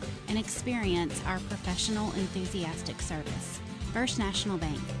Monroe, and experience our professional, enthusiastic service. First National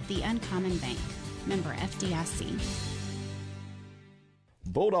Bank, the uncommon bank. Member FDIC.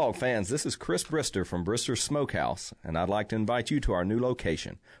 Bulldog fans, this is Chris Brister from Brister's Smokehouse, and I'd like to invite you to our new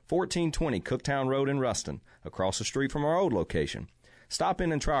location, 1420 Cooktown Road in Ruston, across the street from our old location. Stop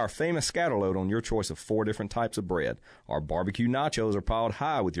in and try our famous scatterload on your choice of 4 different types of bread. Our barbecue nachos are piled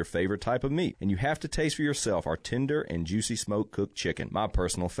high with your favorite type of meat, and you have to taste for yourself our tender and juicy smoke-cooked chicken, my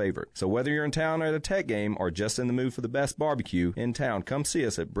personal favorite. So whether you're in town at a Tech game or just in the mood for the best barbecue in town, come see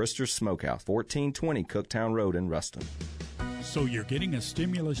us at Brister's Smokehouse, 1420 Cooktown Road in Ruston. So you're getting a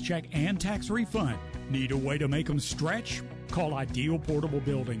stimulus check and tax refund. Need a way to make them stretch? Call Ideal Portable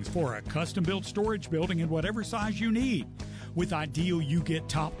Buildings for a custom-built storage building in whatever size you need. With Ideal, you get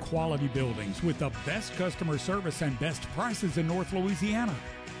top-quality buildings with the best customer service and best prices in North Louisiana.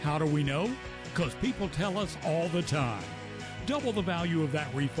 How do we know? Because people tell us all the time. Double the value of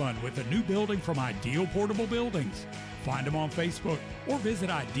that refund with a new building from Ideal Portable Buildings. Find them on Facebook or visit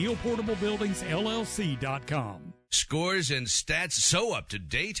idealportablebuildingsllc.com. Scores and stats so up to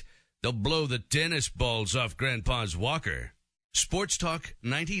date, they'll blow the tennis balls off Grandpa's walker. Sports Talk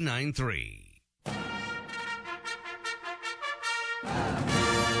 99.3.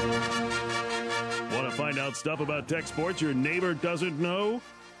 Want to find out stuff about tech sports your neighbor doesn't know?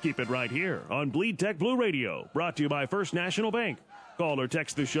 Keep it right here on Bleed Tech Blue Radio, brought to you by First National Bank. Call or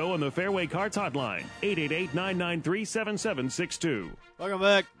text the show on the Fairway Carts hotline, 888-993-7762. Welcome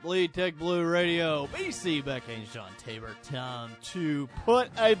back, Bleed Tech Blue Radio. BC, Beck Haynes, John Tabor. Time to put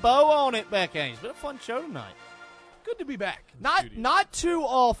a bow on it, Beck Haynes. Been a fun show tonight. Good to be back. Not too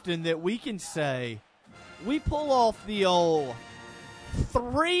often that we can say we pull off the old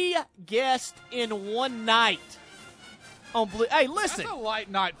 3 guests in one night on Blue. Hey, listen. That's a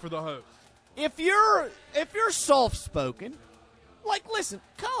light night for the host. If you're soft-spoken, like, listen,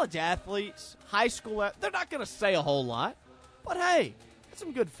 college athletes, high school, they're not going to say a whole lot. But, hey, that's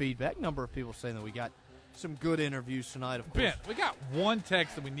some good feedback. Number of people saying that we got some good interviews tonight, of course. Ben, we got one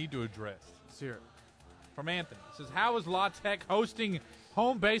text that we need to address. Let's hear it. from Anthony. It says, how is La Tech hosting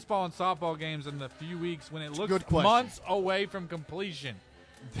home baseball and softball games in the few weeks when it looks months away from completion?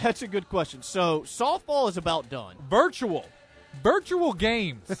 That's a good question. So softball is about done. Virtual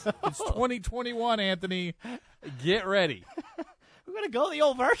games. It's 2021, Anthony. Get ready. We're going to go the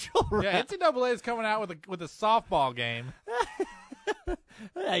old virtual route. Yeah, NCAA is coming out with a softball game.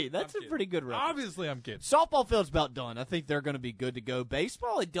 Hey, that's a pretty good reference. Obviously, I'm kidding. Softball field's about done. I think they're going to be good to go.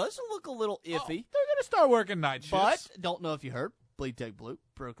 Baseball, it does look a little iffy. They're going to start working night shifts. But don't know if you heard, Bleed Tech Blue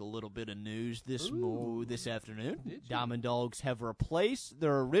broke a little bit of news this afternoon. Diamond Dogs have replaced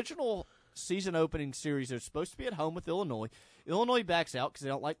their original season opening series. They're supposed to be at home with Illinois. Illinois backs out because they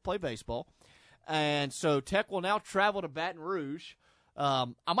don't like to play baseball. And so Tech will now travel to Baton Rouge.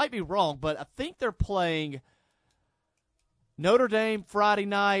 I might be wrong, but I think they're playing Notre Dame Friday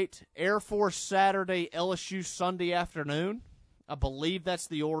night, Air Force Saturday, LSU Sunday afternoon. I believe that's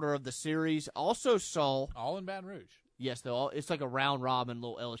the order of the series. Also saw all in Baton Rouge. Yes, it's like a round robin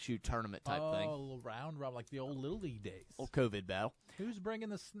little LSU tournament type thing. Oh, a little round robin, like the old Little League days. Old COVID battle. Who's bringing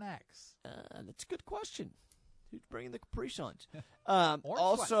the snacks? That's a good question. Who's bringing the Capri Suns?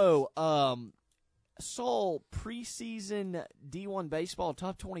 Also, saw preseason D1 baseball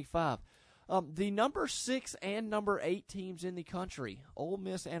top 25. The number 6 and number 8 teams in the country, Ole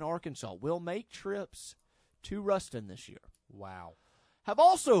Miss and Arkansas, will make trips to Ruston this year. Wow. Have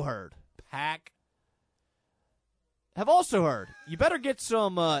also heard you better get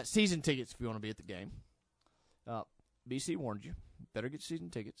some season tickets if you want to be at the game. BC warned you. Better get season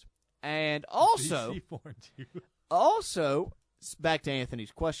tickets. And also, BC warned you. Also, back to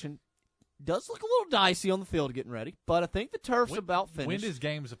Anthony's question, does look a little dicey on the field getting ready, but I think the turf's about finished. When does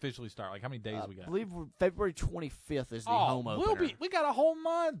games officially start? Like, how many days we got? I believe February 25th is the home opener. We got a whole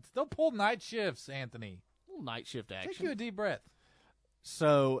month. They'll pull night shifts, Anthony. A little night shift action. Take you a deep breath.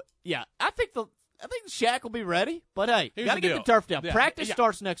 So, yeah, I think the Shack will be ready, but hey, Here's got to get the turf down. Yeah. Practice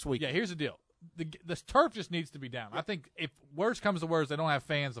starts next week. Yeah, here's the deal. The turf just needs to be down. I think if worst comes to worst, they don't have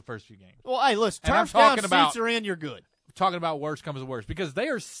fans the first few games. Well, hey, listen, turf down, seats are in, you're good. Talking about worst comes to worst because they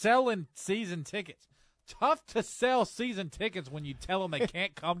are selling season tickets. Tough to sell season tickets when you tell them they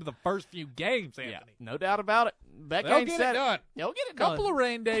can't come to the first few games, Anthony. Yeah, no doubt about it. They'll get it done. They'll get it done. Couple of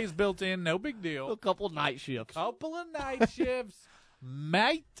rain days built in, no big deal. A couple of night shifts.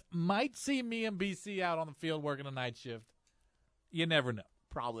 Might see me and BC out on the field working a night shift. You never know.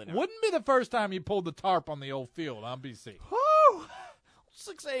 Probably never. Wouldn't be the first time you pulled the tarp on the old field on BC. Woo!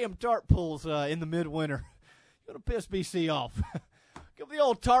 6 a.m. tarp pulls in the midwinter. Going to piss BC off. Give the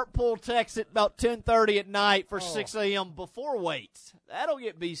old tarp pull text at about 10:30 at night for 6 a.m. before weights. That'll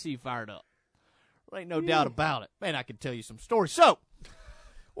get BC fired up. There ain't no doubt about it. Man, I can tell you some stories. So,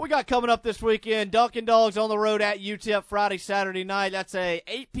 what we got coming up this weekend, Dunkin' Dogs on the road at UTEP Friday, Saturday night. That's a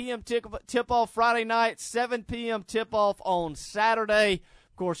 8 p.m. tip-off Friday night, 7 p.m. tip-off on Saturday.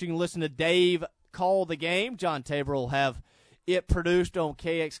 Of course, you can listen to Dave call the game. John Tabor will have it produced on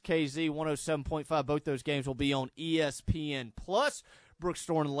KXKZ 107.5. Both those games will be on ESPN+. Brooks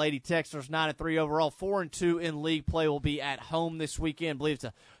Thorne and Lady Texters 9-3 overall, 4-2 in league play, will be at home this weekend. I believe it's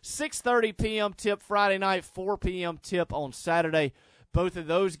a 6:30 p.m. tip Friday night, 4 p.m. tip on Saturday. Both of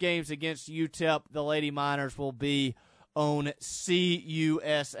those games against UTEP, the Lady Miners, will be on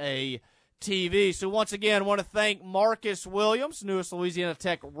CUSA TV. So once again, I want to thank Marcus Williams, newest Louisiana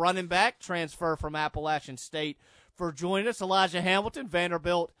Tech running back, transfer from Appalachian State, for joining us. Elijah Hamilton,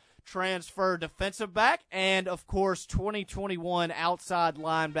 Vanderbilt transfer defensive back, and, of course, 2021 outside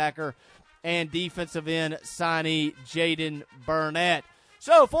linebacker and defensive end signee Jaden Burnett.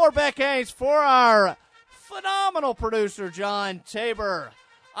 So for Beck Haynes, for our phenomenal producer, John Tabor,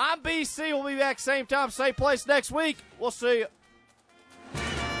 I'm BC. We'll be back same time, same place next week. We'll see you.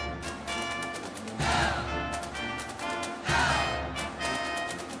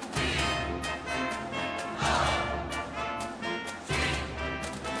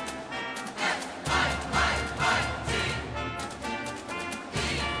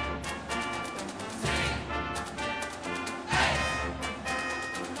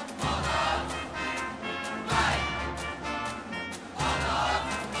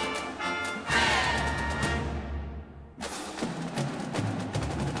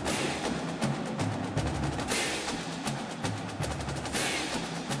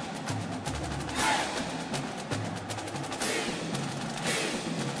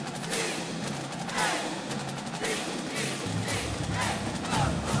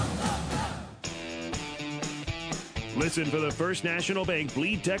 Listen for the First National Bank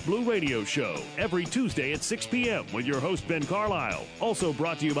Bleed Tech Blue Radio Show every Tuesday at 6 p.m. with your host, Ben Carlisle. Also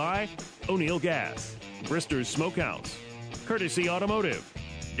brought to you by O'Neill Gas, Brister's Smokehouse, Courtesy Automotive,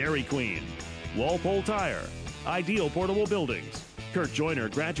 Dairy Queen, Walpole Tire, Ideal Portable Buildings, Kurt Joyner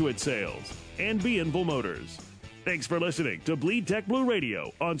Graduate Sales, and Bienville Motors. Thanks for listening to Bleed Tech Blue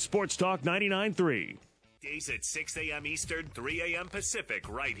Radio on Sports Talk 99.3. Days at 6 a.m. Eastern, 3 a.m. Pacific,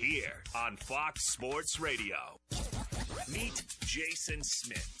 right here on Fox Sports Radio. Meet Jason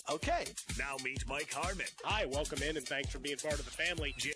Smith. Okay. Now meet Mike Harmon. Hi, welcome in, and thanks for being part of the family.